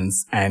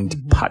parents and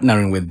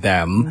partnering with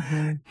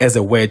them as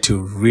a way to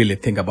really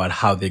think about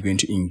how they're going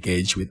to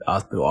engage with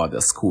us throughout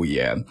the school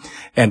year.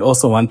 And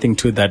also one thing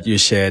too that you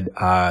shared,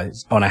 I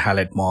want to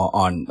highlight more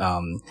on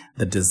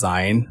the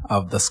design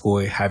of the school,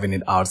 having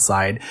it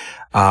outside.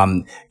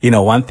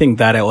 One thing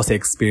that I also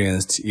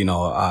experienced,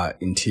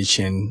 in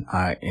teaching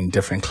in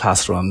different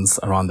classrooms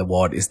around the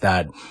world is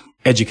that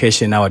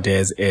education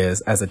nowadays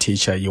is, as a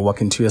teacher, you walk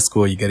into a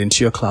school, you get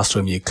into your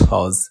classroom, you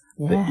close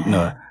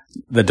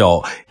the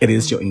door. It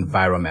is your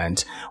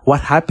environment. What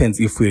happens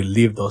if we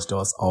leave those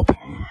doors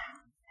open?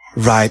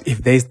 Right.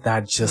 If there's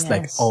that just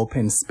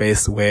open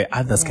space where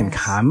others can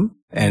come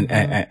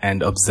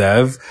and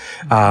observe,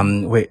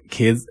 where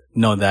kids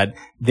know that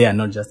they are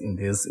not just in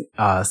these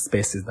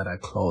spaces that are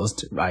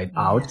closed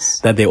out,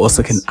 that they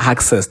also can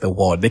access the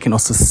world. They can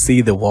also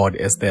see the world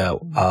as their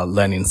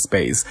learning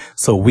space.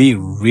 So we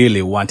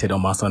really wanted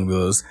on Monastery on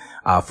Wheels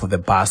for the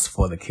bus,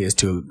 for the kids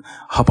to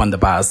hop on the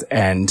bus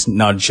and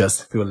not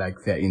just feel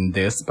like they're in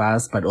this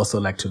bus, but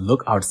also to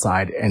look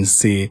outside and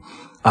see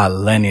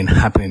learning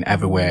happening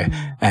everywhere,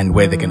 and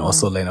where they can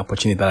also learn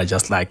opportunities that are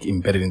just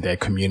embedded in their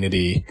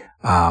community,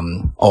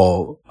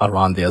 or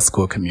around their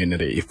school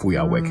community if we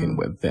are working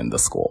within the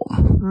school.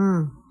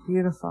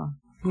 Beautiful.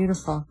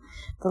 Beautiful.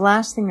 The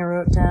last thing I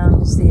wrote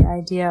down is the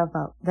idea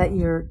that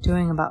you're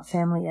doing about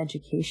family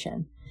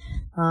education.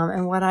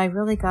 And what I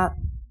really got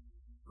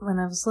when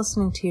I was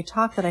listening to you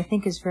talk that I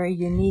think is very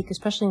unique,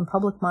 especially in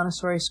public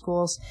Montessori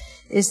schools,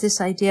 is this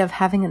idea of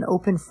having an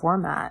open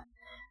format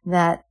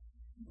that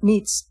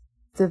meets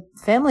the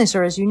families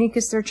are as unique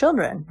as their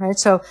children, right?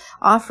 So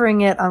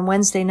offering it on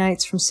Wednesday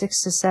nights from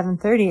 6 to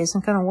 7:30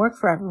 isn't going to work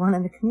for everyone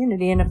in the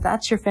community. And if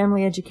that's your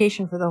family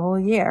education for the whole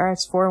year,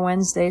 it's 4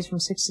 Wednesdays from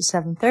 6 to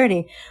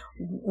 7:30,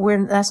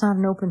 that's not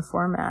an open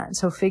format.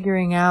 So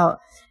figuring out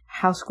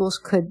how schools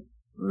could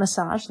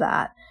massage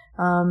that,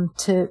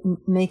 to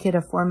make it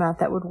a format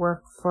that would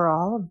work for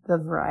all of the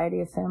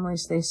variety of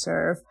families they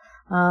serve.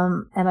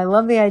 And I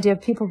love the idea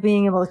of people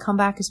being able to come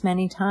back as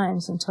many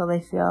times until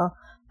they feel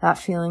that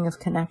feeling of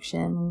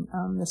connection,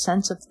 the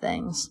sense of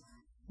things.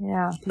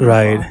 Yeah. Beautiful.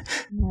 Right.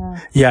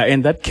 Yeah.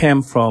 And that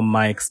came from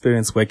my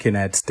experience working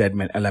at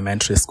Stedman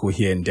Elementary School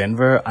here in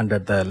Denver under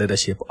the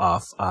leadership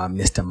of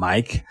Mr.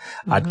 Mike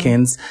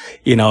Atkins.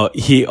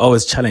 He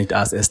always challenged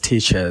us as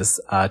teachers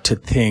to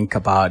think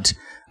about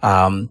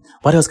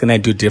what else can I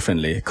do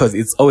differently? Because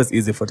it's always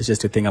easy for teachers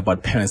to think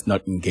about parents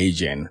not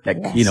engaging,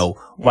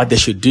 what they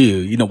should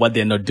do, what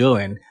they're not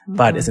doing.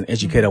 But as an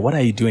educator, what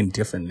are you doing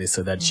differently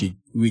so that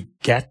we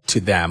get to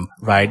them,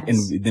 right?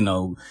 Yes.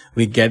 And,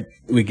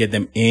 we get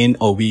them in,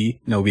 or we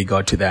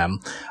go to them.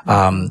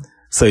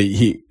 So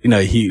he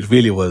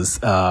really was,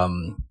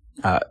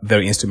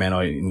 very instrumental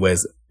in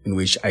ways in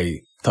which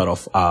I thought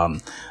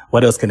of,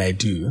 what else can I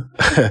do,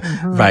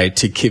 right?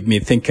 To keep me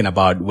thinking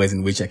about ways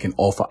in which I can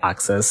offer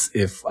access.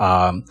 If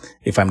I'm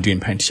doing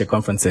parent-teacher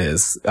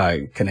conferences,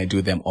 can I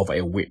do them over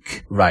a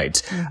week, right?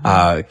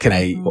 How can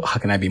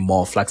I be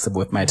more flexible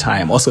with my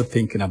time? Also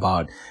thinking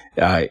about,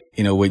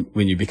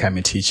 when you become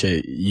a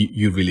teacher,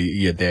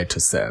 you're there to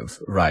serve,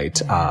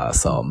 right?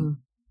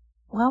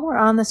 While we're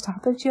on this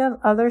topic, do you have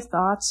other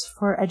thoughts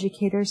for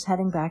educators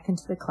heading back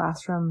into the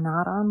classroom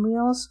not on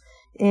wheels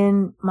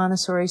in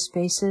Montessori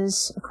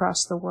spaces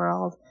across the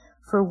world,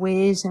 for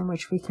ways in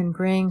which we can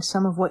bring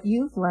some of what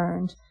you've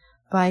learned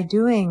by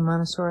doing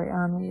Montessori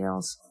on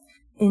wheels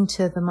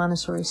into the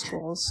Montessori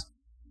schools?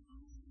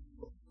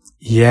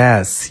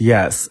 Yes.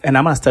 And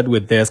I'm going to start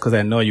with this because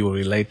I know you will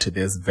relate to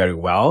this very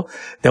well.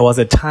 There was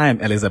a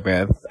time,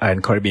 Elizabeth,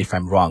 and correct me if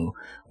I'm wrong,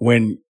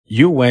 when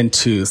you went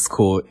to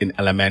school in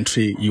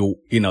elementary, you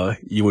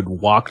would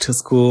walk to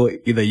school,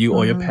 either you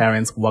or your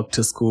parents walk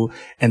to school,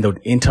 and they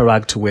would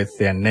interact with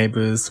their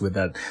neighbors, with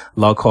that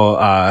local,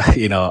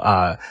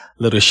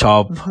 little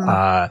shop.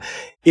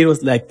 It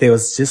was like there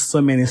was just so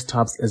many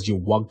stops as you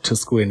walked to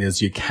school and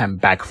as you came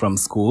back from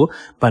school.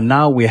 But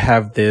now we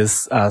have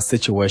this,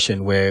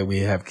 situation where we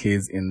have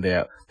kids in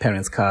their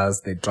parents'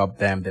 cars, they drop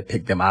them, they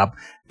pick them up.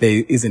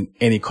 There isn't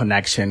any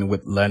connection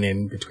with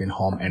learning between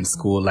home and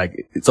school.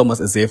 Like, it's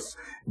almost as if,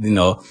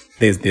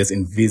 there's this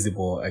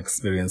invisible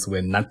experience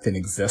where nothing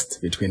exists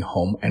between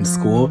home and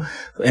school.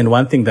 And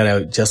one thing that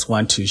I just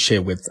want to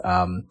share with,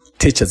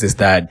 teachers is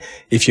that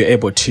if you're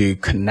able to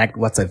connect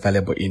what's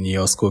available in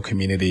your school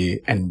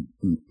community and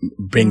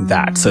bring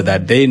that so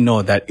that they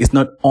know that it's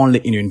not only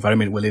in your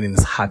environment where learning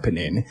is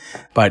happening,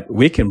 but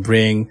we can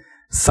bring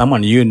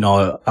someone, in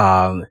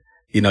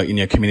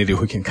your community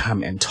who can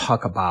come and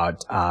talk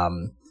about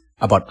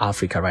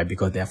Africa, right?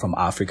 Because they're from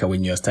Africa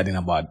when you're studying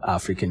about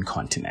African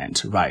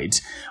continent,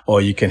 right?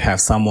 Or you can have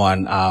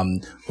someone,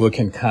 who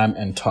can come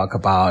and talk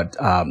about,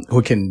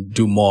 who can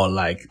do more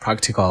like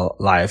practical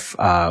life,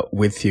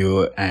 with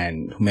you,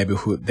 and maybe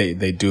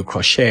they do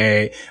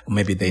crochet, or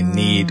maybe they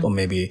knit, or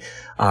maybe,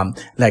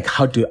 like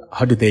how do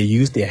they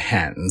use their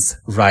hands,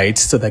 right?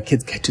 So that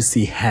kids get to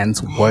see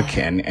hands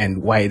working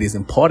and why it is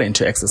important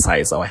to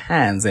exercise our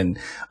hands and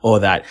all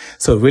that.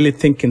 So really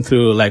thinking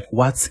through like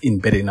what's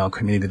embedded in our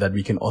community that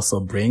we can also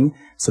bring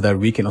so that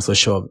we can also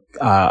show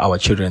our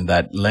children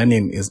that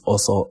learning is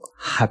also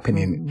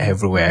happening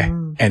everywhere,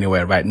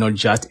 anywhere, right? Not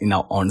just in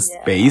our own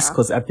space.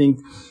 Because I think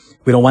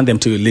we don't want them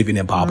to live in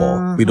a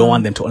bubble. We don't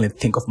want them to only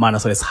think of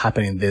Montessori as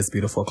happening in this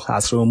beautiful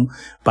classroom,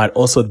 but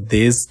also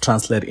this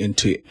translate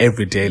into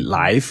everyday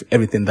life.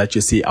 Everything that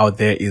you see out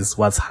there is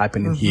what's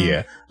happening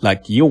here.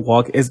 Like you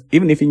walk,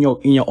 even if in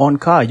your own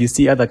car, you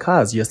see other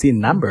cars, you see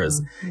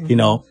numbers,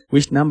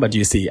 which number do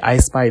you see? I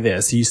spy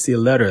this. You see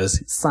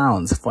letters,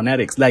 sounds,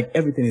 phonetics, like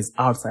everything is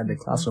outside the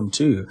classroom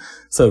too.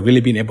 So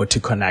really being able to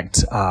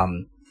connect,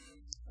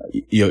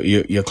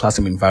 your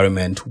classroom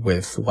environment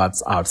with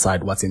what's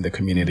outside, what's in the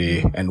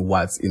community, and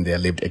what's in their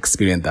lived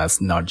experience that's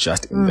not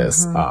just in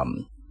this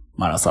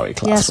Montessori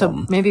classroom.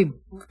 Yeah, so maybe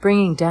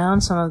bringing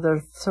down some of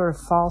the sort of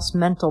false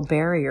mental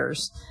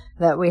barriers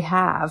that we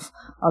have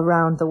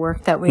around the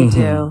work that we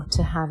do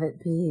to have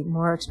it be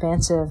more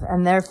expansive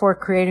and therefore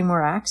creating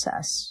more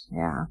access.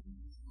 Yeah.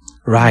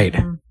 Right.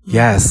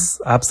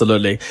 Yes,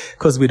 absolutely.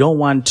 Because we don't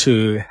want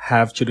to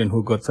have children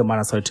who go through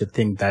Montessori to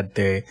think that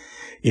they,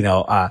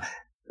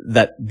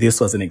 that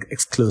this was an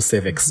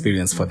exclusive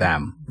experience for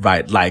them,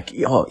 right? Like,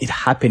 it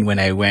happened when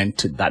I went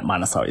to that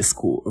Montessori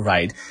school,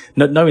 right?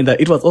 Not knowing that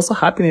it was also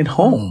happening at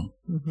home.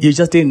 You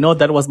just didn't know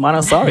that was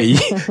Montessori.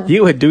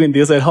 You were doing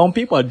this at home.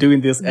 People are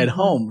doing this at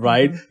home,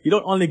 right? You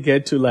don't only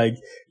get to like,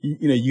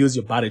 use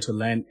your body to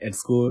learn at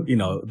school.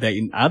 They're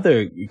in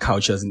other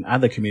cultures, in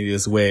other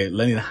communities where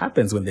learning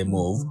happens when they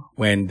move,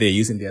 when they're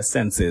using their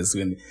senses,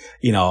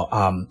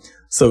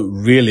 so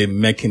really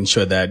making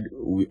sure that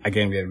we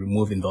are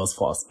removing those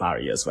false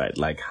barriers, right?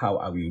 Like how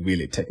are we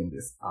really taking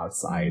this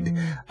outside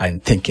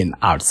and thinking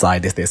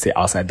outside, as they say,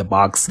 outside the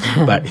box,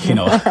 but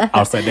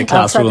outside the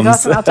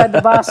classrooms. outside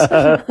the bus.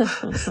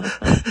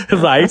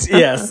 Right.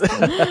 Yes.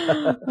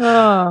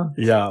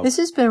 Yeah. This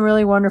has been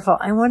really wonderful.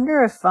 I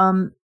wonder if,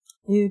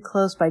 you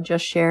close by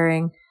just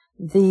sharing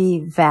the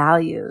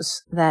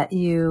values that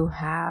you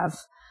have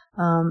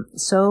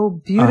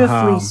so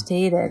beautifully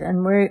stated,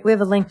 and we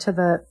have a link to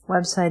the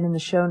website in the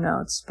show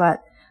notes.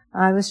 But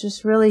I was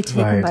just really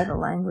taken by the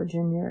language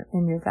in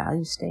your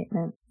value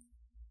statement.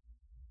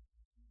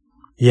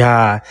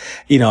 Yeah,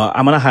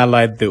 I'm gonna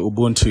highlight the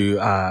Ubuntu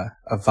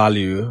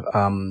value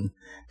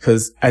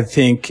because I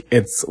think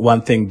it's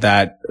one thing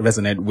that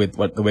resonates with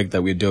the work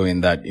that we're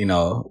doing. That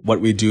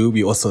what we do,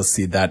 we also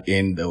see that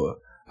in the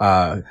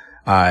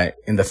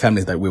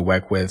families that we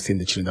work with, in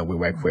the children that we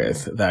work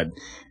with, that,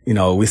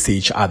 we see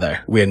each other.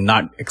 We're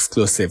not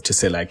exclusive to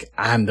say like,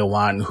 I'm the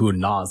one who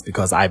knows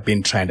because I've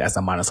been trained as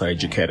a Montessori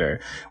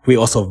educator. We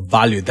also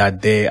value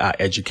that they are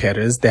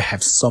educators. They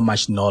have so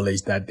much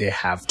knowledge that they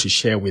have to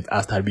share with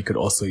us that we could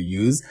also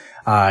use,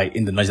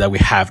 in the knowledge that we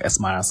have as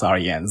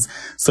Montessorians.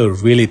 So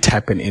really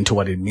tapping into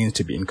what it means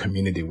to be in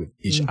community with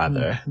each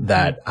other,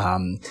 that,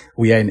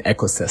 we are an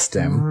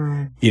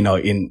ecosystem.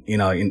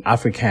 In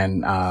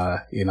African,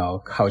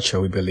 culture,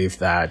 we believe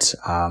that,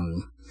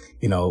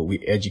 we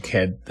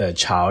educate the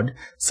child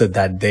so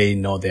that they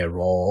know their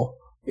role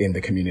in the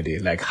community,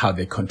 like how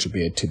they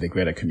contribute to the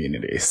greater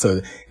community.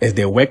 So as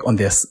they work on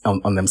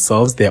on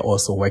themselves, they're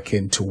also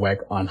working to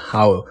work on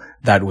how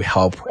that will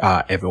help,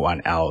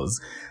 everyone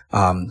else.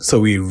 So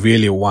we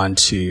really want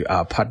to,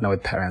 partner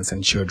with parents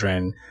and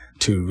children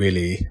to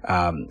really,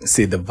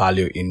 see the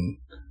value in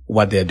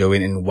what they're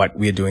doing and what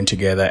we're doing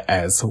together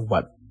as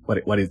what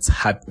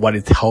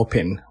it's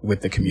helping with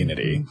the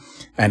community.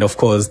 And of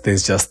course,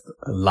 there's just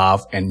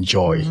love and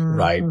joy,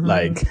 right?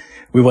 Like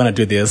we want to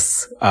do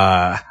this,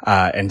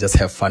 and just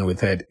have fun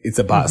with it. It's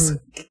a bus.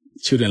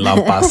 Children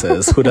love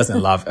buses. Who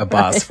doesn't love a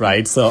bus,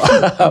 right? So,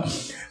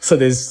 so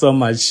there's so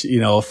much,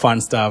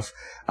 fun stuff,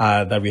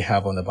 that we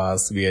have on the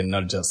bus. We are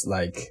not just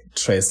like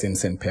tracing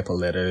sandpaper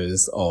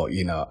letters or,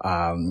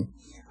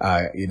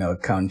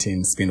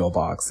 counting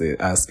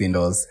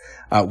spindles.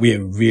 We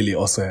really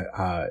also,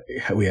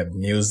 we have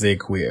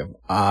music, we have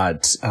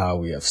art,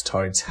 we have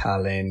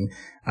storytelling,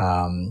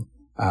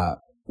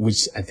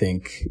 which I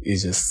think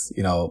is just,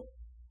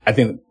 I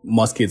think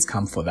most kids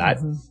come for that.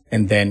 Mm-hmm.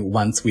 And then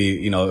once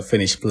we,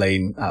 finish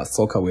playing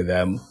soccer with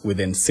them, we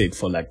then sit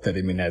for like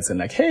 30 minutes and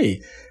like,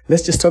 hey,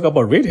 let's just talk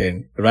about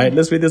reading, right? Mm-hmm.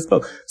 Let's read this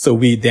book. So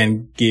we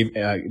then give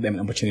them an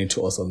opportunity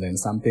to also learn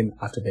something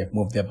after they've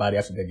moved their body,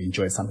 after they've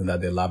enjoyed something that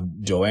they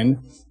love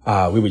doing.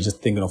 We were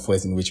just thinking of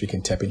ways in which we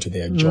can tap into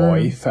their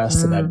joy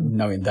first, so that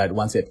knowing that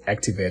once we've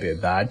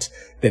activated that,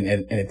 then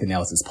anything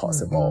else is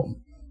possible.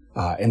 Mm-hmm.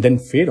 And then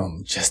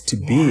freedom just to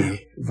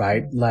be,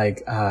 right?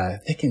 Like,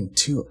 they can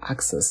too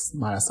access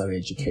Montessori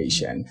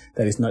education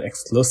that is not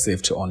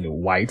exclusive to only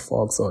white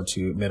folks or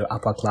to middle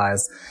upper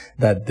class,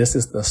 that this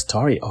is the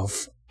story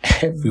of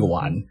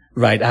everyone,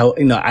 right?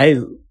 I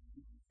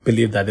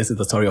believe that this is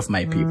the story of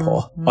my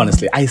people.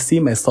 Honestly, I see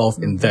myself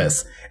in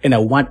this, and I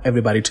want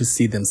everybody to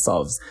see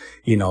themselves,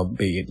 be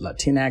it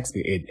Latinx,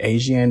 be it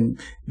Asian,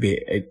 be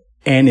it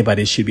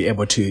anybody should be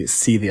able to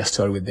see their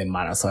story within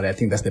Montessori. I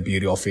think that's the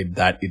beauty of it,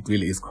 that it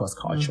really is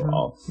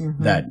cross-cultural,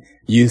 that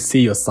you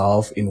see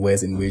yourself in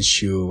ways in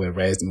which you were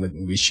raised, in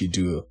which you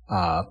do,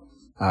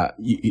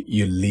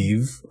 you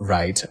live,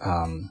 right?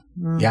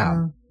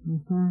 Yeah.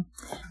 Mm-hmm.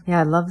 Yeah,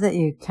 I love that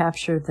you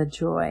captured the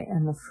joy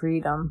and the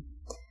freedom,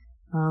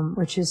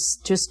 which is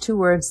just two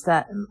words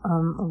that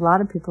a lot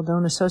of people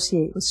don't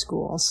associate with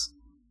schools.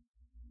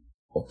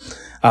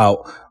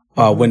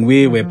 When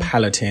we were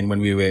piloting, when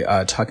we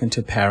were talking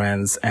to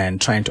parents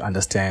and trying to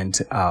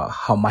understand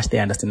how much they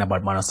understand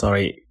about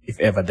Montessori, if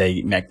ever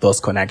they make those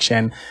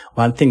connections,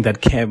 one thing that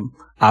came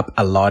up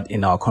a lot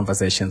in our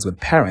conversations with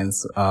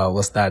parents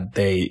was that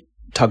they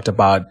talked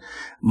about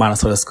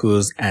Montessori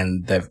schools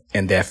and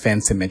their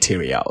fancy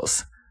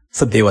materials.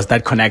 So there was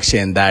that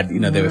connection that,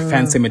 they were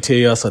fancy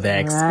materials, so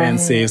they're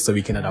expensive, so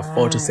we cannot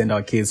afford to send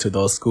our kids to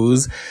those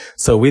schools.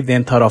 So we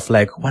then thought of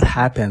like, what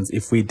happens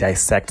if we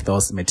dissect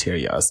those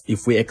materials?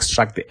 If we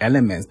extract the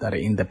elements that are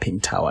in the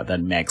pink tower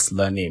that makes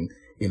learning,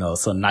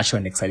 so natural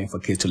and exciting for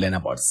kids to learn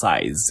about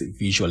size,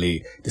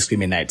 visually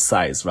discriminate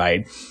size,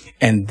 right?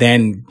 And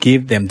then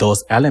give them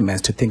those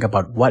elements to think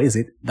about what is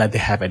it that they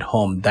have at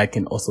home that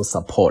can also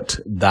support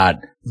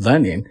that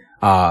learning,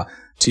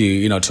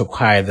 to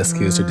acquire the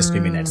skills to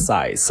discriminate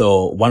size.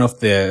 So one of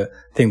the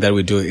things that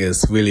we do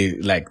is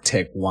really like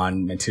take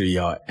one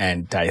material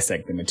and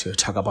dissect the material,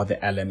 talk about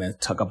the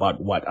elements, talk about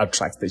what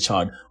attracts the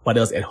child, what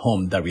else at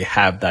home that we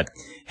have that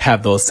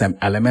have those same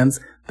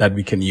elements that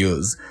we can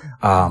use.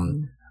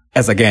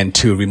 As again,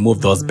 to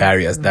remove those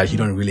barriers that you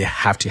don't really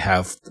have to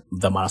have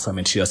the Montessori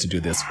materials to do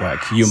this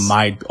work. You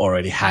might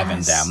already have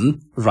in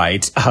them,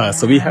 right?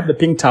 So we have the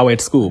pink tower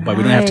at school, but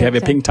we don't have to have a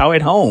pink tower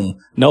at home.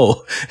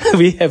 No,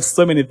 we have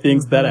so many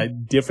things that are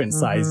different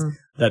size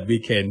that we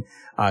can,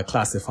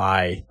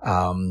 classify.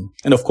 And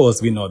of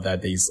course, we know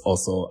that there's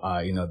also,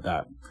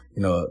 the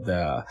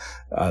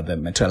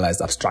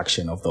materialized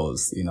abstraction of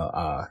those,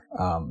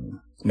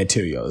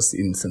 materials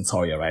in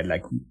Sensoria, right?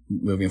 Like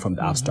moving from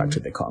the abstract to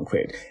the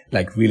concrete,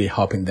 like really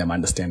helping them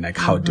understand, like,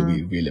 how do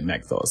we really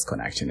make those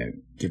connections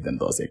and give them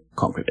those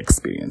concrete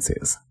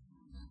experiences.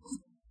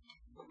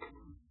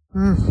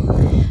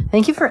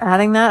 Thank you for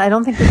adding that. I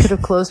don't think we could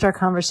have closed our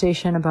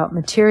conversation about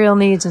material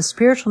needs and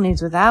spiritual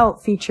needs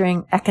without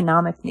featuring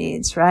economic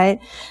needs,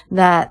 right?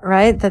 That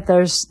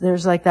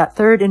there's like that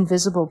third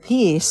invisible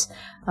piece.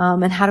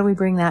 And how do we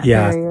bring that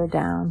barrier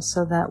down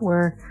so that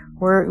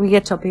we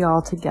get to be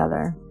all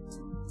together?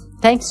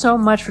 Thanks so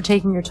much for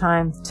taking your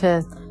time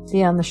to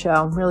be on the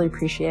show. Really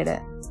appreciate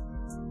it.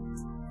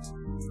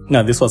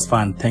 No, this was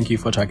fun. Thank you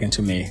for talking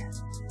to me.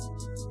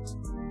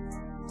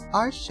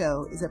 Our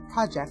show is a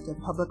project of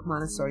Public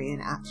Montessori in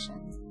Action,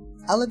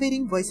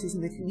 elevating voices in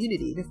the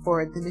community to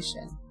forward the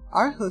mission.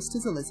 Our host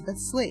is Elizabeth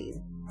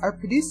Slade. Our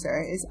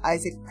producer is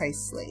Isaac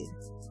Price Slade.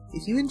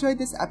 If you enjoyed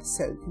this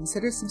episode,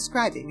 consider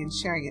subscribing and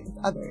sharing it with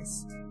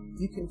others.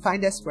 You can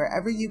find us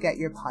wherever you get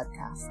your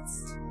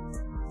podcasts.